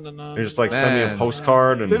 You just like send me a Man.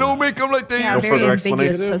 postcard and They don't make them like they Yeah, no very further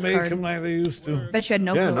ambiguous explanation. Make postcard. them like they used to. Bet you had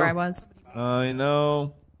no Yeah, clue where no. I was. I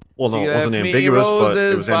know. Well, no, She it wasn't left me ambiguous, but it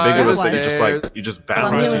roses was by ambiguous the that you just stairs. like you just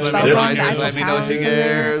Well, bounced. it was and spelled did. wrong. The Let Eiffel me know Tower's she in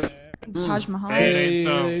there. cares. Taj Mahal.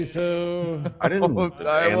 Hey, so I didn't I will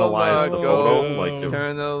analyze not the go. photo like it,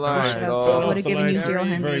 Turn the I lights should have off. would have given you zero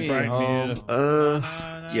Very hints. bright home.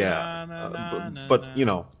 yeah, but you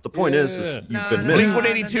know the point is you've been Blink missed.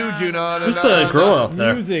 182, Juno. Who's the girl out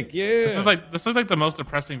there? music, yeah. This is like the most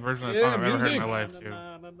depressing version of the song I've ever heard in my life, too.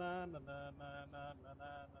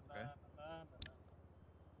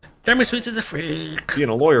 Jeremy Sweets is a freak. Being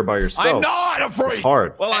a lawyer by yourself, I'm not a freak. it's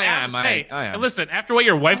hard. Well, I am. Hey, I am. listen, after what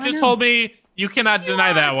your wife just told me, you cannot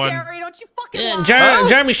deny that one. Jerry, don't you fucking Yeah, lie.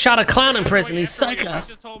 Jeremy shot a clown in prison. He's After what your psycho. wife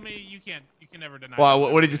just told me, you can never deny Wow,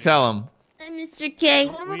 that. what did you tell him? Hi, Mr. K.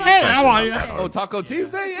 Hey, how are you? Oh, Taco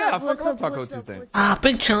Tuesday? Yeah, I fucking love Taco Tuesday. Ah,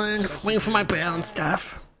 been chilling, waiting for my bail and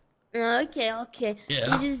stuff. Okay.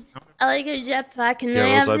 Yeah. I like a jetpack, and Yeah,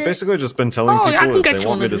 I Rose, have I've this. basically just been telling Oh, yeah, I people can if get they you want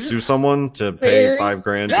one me of to these. sue someone to pay Really?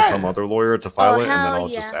 $5,000 to Yeah. some other lawyer to file it, and then hell I'll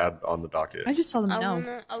just yeah. add on the docket. I just told him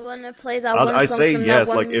no. I wanna play that one I song say from yes,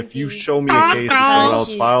 that like one if you movie. show me a case that someone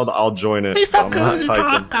else filed, I'll join it. He's But so I'm not good,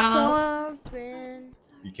 typing. Taco.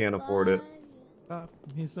 You can't afford it.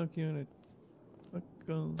 He's so cute.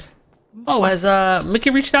 Oh, has Mickey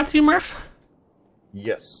reached out to you, Murph?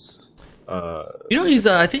 Yes. You know, he's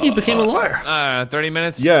I think he became a lawyer. 30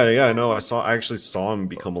 minutes? Yeah, I know. I actually saw him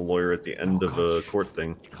become a lawyer at the end of a court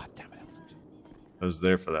thing. God damn it. I was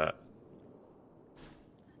there for that.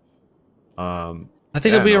 I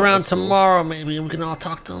think he'll be around tomorrow. Maybe we can all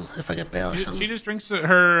talk to him if I get bail or something. She just drinks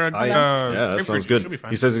her. Yeah, that sounds good.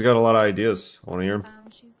 He says he's got a lot of ideas. Want to hear him?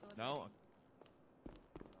 No.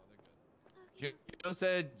 Juno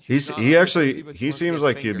said He she seems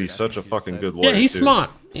like he'd be such a fucking good lawyer. Yeah, he's too.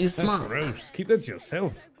 smart. He's That's smart. gross. Keep that to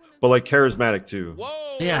yourself. But like charismatic too.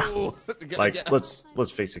 Yeah. Like let's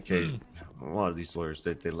face it, Kate. A lot of these lawyers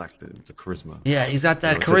they lack the charisma. Yeah, he's got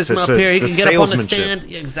that You know, charisma to- up here. He the can get up on the salesmanship. stand.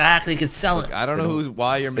 Yeah, exactly, he can sell it. I don't know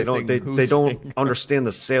why you're They missing. don't they don't understand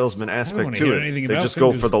the salesman aspect wanna to hear it. anything They about just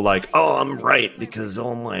go them, for the like, oh, I'm right because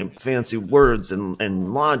all my fancy words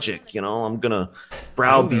and logic. You know, I'm gonna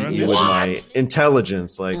browbeat you with my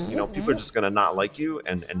intelligence. Like, you know, people are just gonna not like you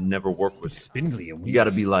and never work with you. Spindly. You got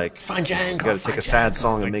to be like, Find your you angle. got to take a sad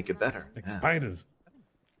song and make it better. Like Yeah. spiders.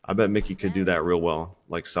 I bet Mickey could do that real well,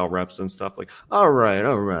 like sell reps and stuff. Like, all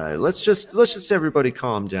right, let's just everybody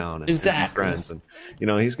calm down and be friends. And you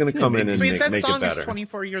know, he's gonna come in and Sweets, make that it song better. is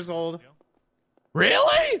 24 years old.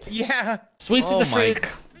 Really? Yeah. Sweets is a freak.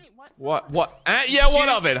 What? Yeah, what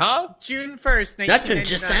of it, huh? June 1st, Nothing.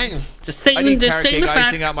 Just 1999. saying. Just saying. I need Just carrot saying the cake fact.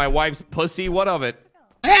 icing out my wife's pussy. What of it?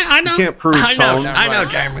 Yeah, I know. You can't prove I know. tone. I know,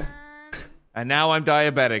 Jeremy. And now I'm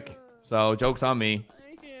diabetic, so joke's on me.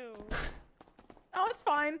 Oh, it's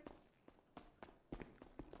fine.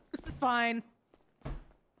 This is fine.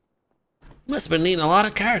 Must have been eating a lot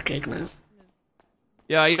of carrot cake, man.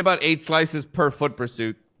 Yeah, I eat about 8 slices per foot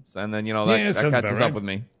pursuit, and then you know that, Yeah, that sounds catches about up right. with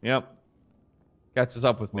me. Yep, catches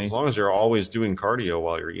up with me. As long as you're always doing cardio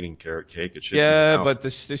while you're eating carrot cake, it should. Yeah, be out. but the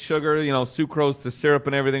sugar, you know, sucrose, the syrup,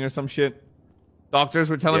 and everything, or some shit. Doctors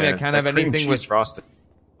were telling me I can't that have cream anything cheese with frosting.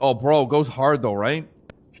 Oh, bro, it goes hard though, right?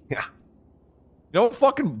 Yeah. You know,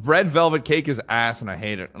 fucking red velvet cake is ass, and I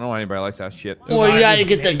hate it. I don't know why anybody likes that shit. Well, you gotta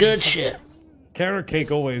get the good shit. Carrot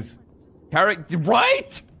cake always. Carrot,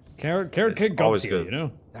 right? Carrot cake always got good. you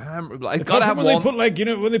know. Damn, I The gotta stuff have when they walnuts. put like, you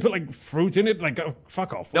know, when they put like fruit in it, like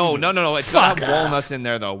fuck off. No. It's gotta have walnuts in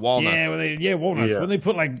there though. Walnuts. Yeah, walnuts. Yeah. When they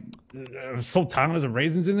put like sultanas and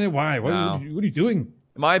raisins in there, why? What, No. what are you doing?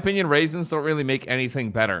 In my opinion, raisins don't really make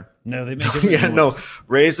anything better. No, they make Yeah, no,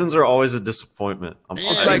 raisins are always a disappointment.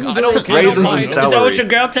 Like, I don't raisins and Is that celery. what your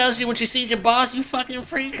girl tells you when she sees your boss? You fucking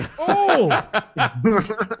freak. Oh.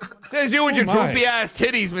 Says you with your my. droopy ass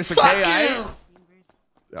titties, Mr. Fuck K. I- you.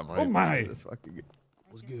 I'm Oh my. This fucking good.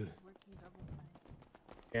 What's good?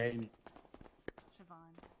 Okay.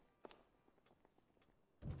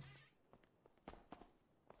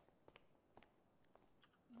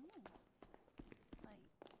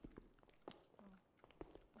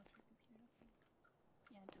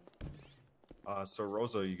 So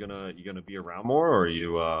Rosa, you gonna be around more, or are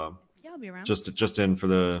you Yeah, I'll be around. just in for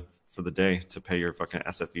the day to pay your fucking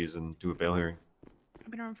SFEs and do a bail hearing? I've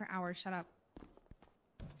been around for hours. Shut up.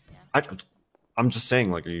 I'm just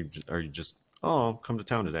saying, like, are you just I'll come to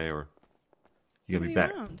town today, or you gonna be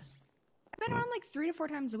back? Around. I've been around like 3 to 4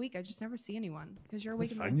 times a week. I just never see anyone because you're awake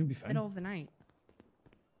That's in fine, you'll be the fine. middle of the night.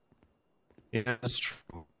 Yeah, that's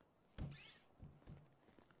true.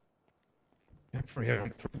 Yeah, for here,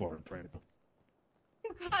 like 3 more. Right.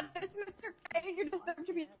 Oh God, this is Mr. K. You deserve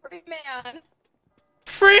to be a free man.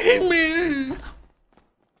 Free man.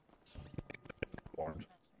 You're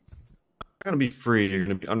gonna be free. You're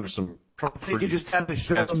gonna be under some I think you just have to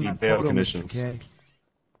show them hefty that bail photo, conditions. Mr. K.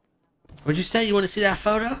 What'd you say? You want to see that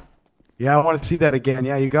photo? Yeah, I want to see that again.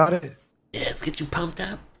 Yeah, you got it? Yeah, let's get you pumped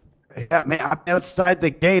up. Yeah, man, I'm outside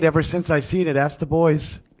the gate ever since I seen it. Ask the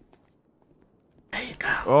boys. There you go.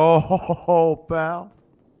 Oh, pal.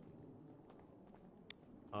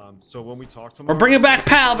 So when we talk tomorrow, We're bringing back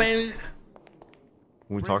Pal, baby.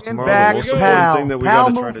 when we talk Bring tomorrow, back the most Pal. important thing that we Pal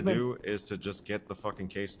gotta try to movement. do is to just get the fucking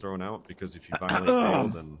case thrown out, because if you violate bail,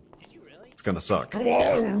 then it's gonna suck. If we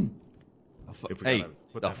Hey, gotta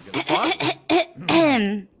put the that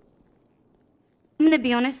together. I'm gonna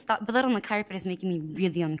be honest, that blood on the carpet is making me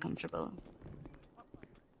really uncomfortable.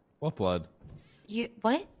 What blood?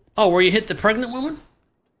 What? Oh, where you hit the pregnant woman?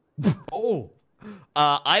 Oh.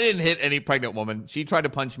 I didn't hit any pregnant woman. She tried to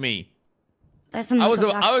punch me. There's a I was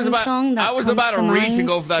Michael about- I was Jackson about- song that I was comes about to reach and mind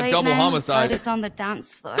go for that right double now. homicide. Blood is on the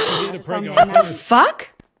dance floor. hit a Blood is on pregnant the woman. dance- Fuck?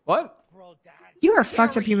 What? You are a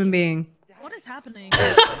fucked up human being. What is happening?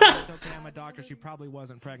 Okay, I'm a doctor. She probably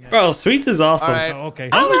wasn't pregnant. Bro, Sweets is awesome. All right. Oh, okay.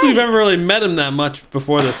 I don't think we've ever really met him that much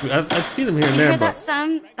before this. I've seen him here and You there, heard that but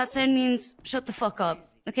sound? That sound means shut the fuck up.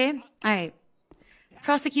 Okay? Alright.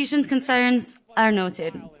 Prosecution's concerns are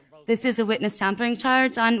noted. This is a witness tampering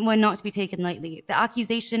charge and one not to be taken lightly. The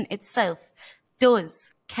accusation itself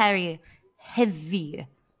does carry heavy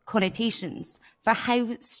connotations for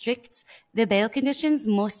how strict the bail conditions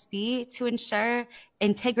must be to ensure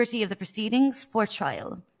integrity of the proceedings for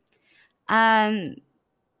trial.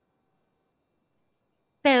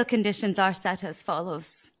 Bail conditions are set as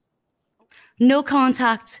follows. No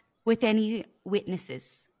contact with any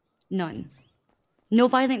witnesses. None. No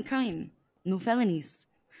violent crime. No felonies.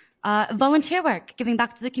 Volunteer work, giving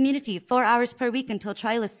back to the community, 4 hours per week until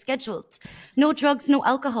trial is scheduled. No drugs, no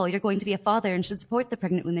alcohol. You're going to be a father and should support the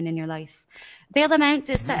pregnant women in your life. Bail amount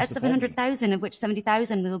is set at 700,000, of which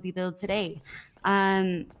 70,000 will be billed today.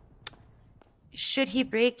 Should he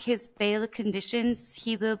break his bail conditions,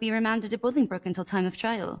 he will be remanded to Bolingbroke until time of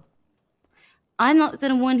trial. I'm not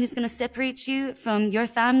the one who's going to separate you from your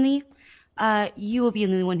family. You will be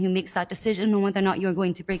the one who makes that decision on whether or not you're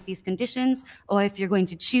going to break these conditions or if you're going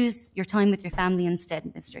to choose your time with your family instead,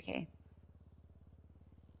 Mr. K.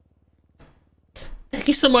 Thank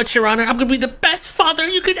you so much, Your Honor. I'm gonna be the best father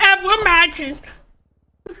you could ever imagine.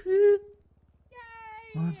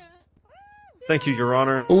 Thank you, Your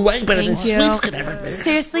Honor. Way better than Thank you. Sweets could ever be.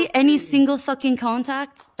 Seriously, any single fucking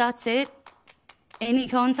contact? That's it? Any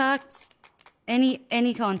contacts?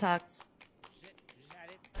 Any contacts?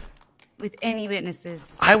 With any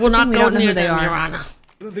witnesses? I will not we go don't know near who they them, are. Your Honor.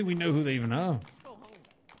 I don't think we know who they even are.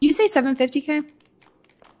 You say 750K?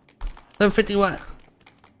 750 what?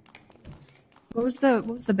 What was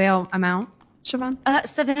the bail amount, Siobhan?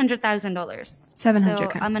 $700,000. 700, So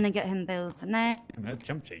okay. I'm gonna get him billed tonight. That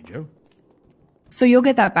jump change, Joe. So you'll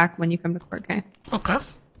get that back when you come to court, okay? Okay.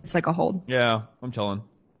 It's like a hold. Yeah, I'm chilling.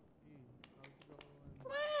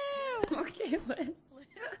 Okay, Liz.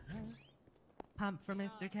 Pump for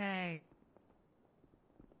Mr. K.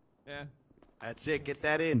 Yeah. That's it. Get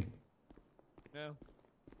that in. No.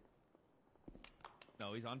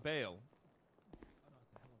 No, he's on bail.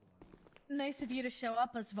 Nice of you to show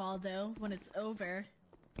up, Osvaldo, when it's over.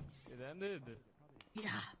 It ended. Yeah.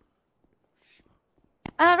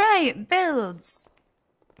 All right, builds.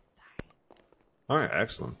 All right,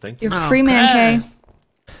 excellent. Thank you. You're free man, K.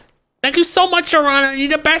 Thank you so much, Your Honor.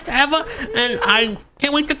 You're the best ever, and I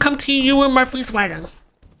can't wait to come to you and Murphy's wedding.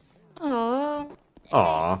 Oh.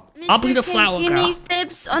 Aw. I'll be the flower You girl. need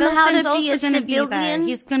tips on Wilson's how to be also a gonna be there. civilian?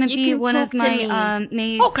 He's gonna You be can one of talk to me. my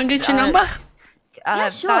maids. Oh, can I get your number? Yeah,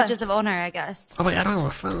 sure. Badges of honor, I guess. Oh wait, I don't have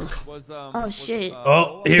a phone. Oh shit.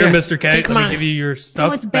 Oh, here, Yeah, Mr. K. take Let me mine. give you your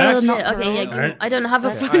stuff it's back. bail, not Shit, okay, yeah, parole. Alright. I don't have a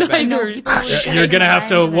That's phone. I know. You're gonna have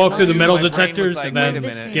to walk through the metal My brain was detectors like, and wait a then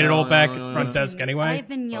minute. get it all back at the front desk anyway. I've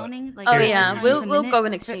been yawning like Oh, five yeah, times we'll- a we'll minute go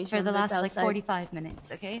in exchange for the numbers last like outside. 45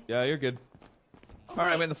 minutes, okay? Yeah, you're good. All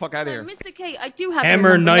right, man, the fuck out of here. Mr. K, I do have Hammer,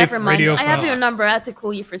 your number. knife, Never mind. radio I have phone. your number. I had to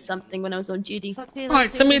call you for something when I was on duty. All right,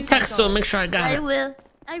 send me a text so I'll make sure I got I it. will.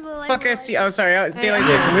 I will. Fuck SC. Oh, sorry. Daylight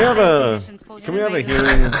Yeah, can we have a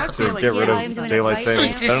hearing to get rid I'm of doing it daylight right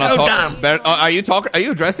savings? now. You're Better so not dumb. talk. Better, are you talking? Are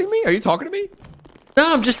you addressing me? Are you talking to me?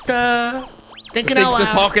 No, I'm just thinking out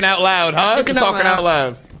Just loud. talking out loud, huh? Thinking Just out talking out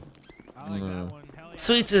loud.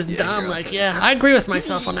 Sweets is dumb. Like, yeah, I agree with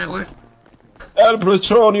myself on that one. El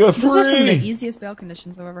Patron, you're Those are some of the free. easiest bail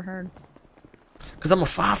conditions I've ever heard. Cause I'm a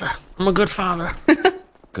father. I'm a good father.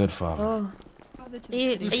 Good father. Oh. Father to Are you, the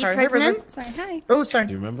are city. you sorry, hey, pregnant? Sorry, hi. Oh, sorry.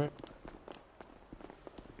 Do you remember?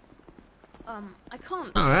 I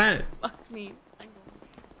can't. All right. Fuck me.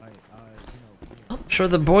 I'm sure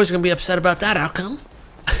the boys are gonna be upset about that outcome.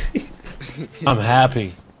 I'm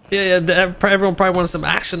happy. Yeah, everyone probably wanted some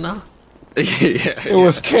action though. It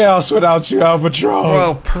was chaos without you, El Patron.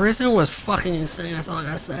 Bro, prison was fucking insane. That's all I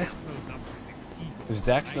gotta say. Is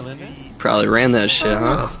Dak still in there? Probably ran that shit,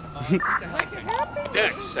 huh?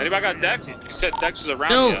 Dex. Anybody got Dex? You said Dex was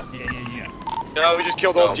around No. here. No, we just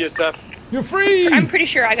killed old GSF. You're free. I'm pretty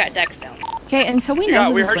sure I got Dex down. Okay, until we know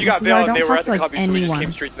who We these heard you got witnesses bail are, and don't they were talk at to the like cubby, so we just anyone.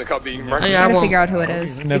 came straight to the cubby. Yeah, Try I to won't. figure out who it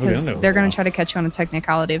is You're never gonna because know. they're gonna try to catch you on a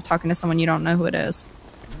technicality of talking to someone you don't know who it is.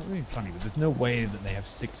 Not really funny, but there's no way that they have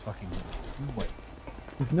 6 fucking minutes. No way.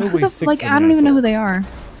 There's no Who way the 6 like of I don't them even know are who they are.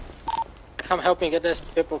 Come help me get this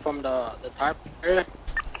people from the tarp area.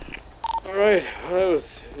 All right,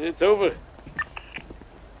 it's over.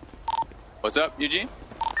 What's up, Eugene?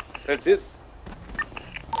 That's it,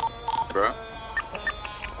 bro.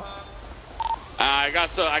 I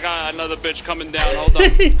got another bitch coming down. Hold on.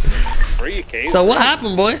 Free case. So what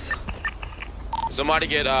happened, boys? Somebody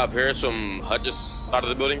get Paris from Hutch's side of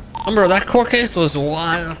the building. Bro, that court case was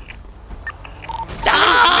wild.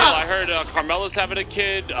 I heard Carmela's having a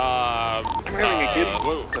kid. I'm having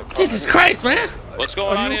a kid. Jesus Christ, man. What's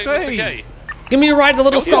going on here, Mr. K? Give me a ride to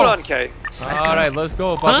Little What's going Soul. on, K? Psycho. All right, let's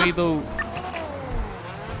go, Huh? papito.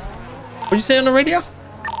 What you say on the radio?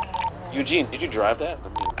 Eugene, did you drive that?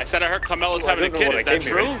 I said I heard Carmela's having a kid. Is that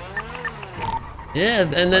true? Yeah,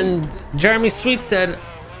 and then Jeremy Sweet said,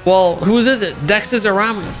 well, whose is it? Dex's or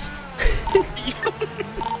Rami's?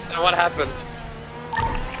 And what happened?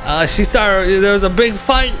 There was a big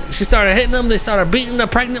fight. She started hitting them. They started beating the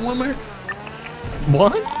pregnant woman.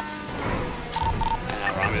 What? Rami,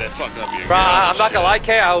 that fucked up you. Bro, I'm not gonna lie,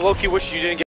 Kay. I low-key wish you didn't get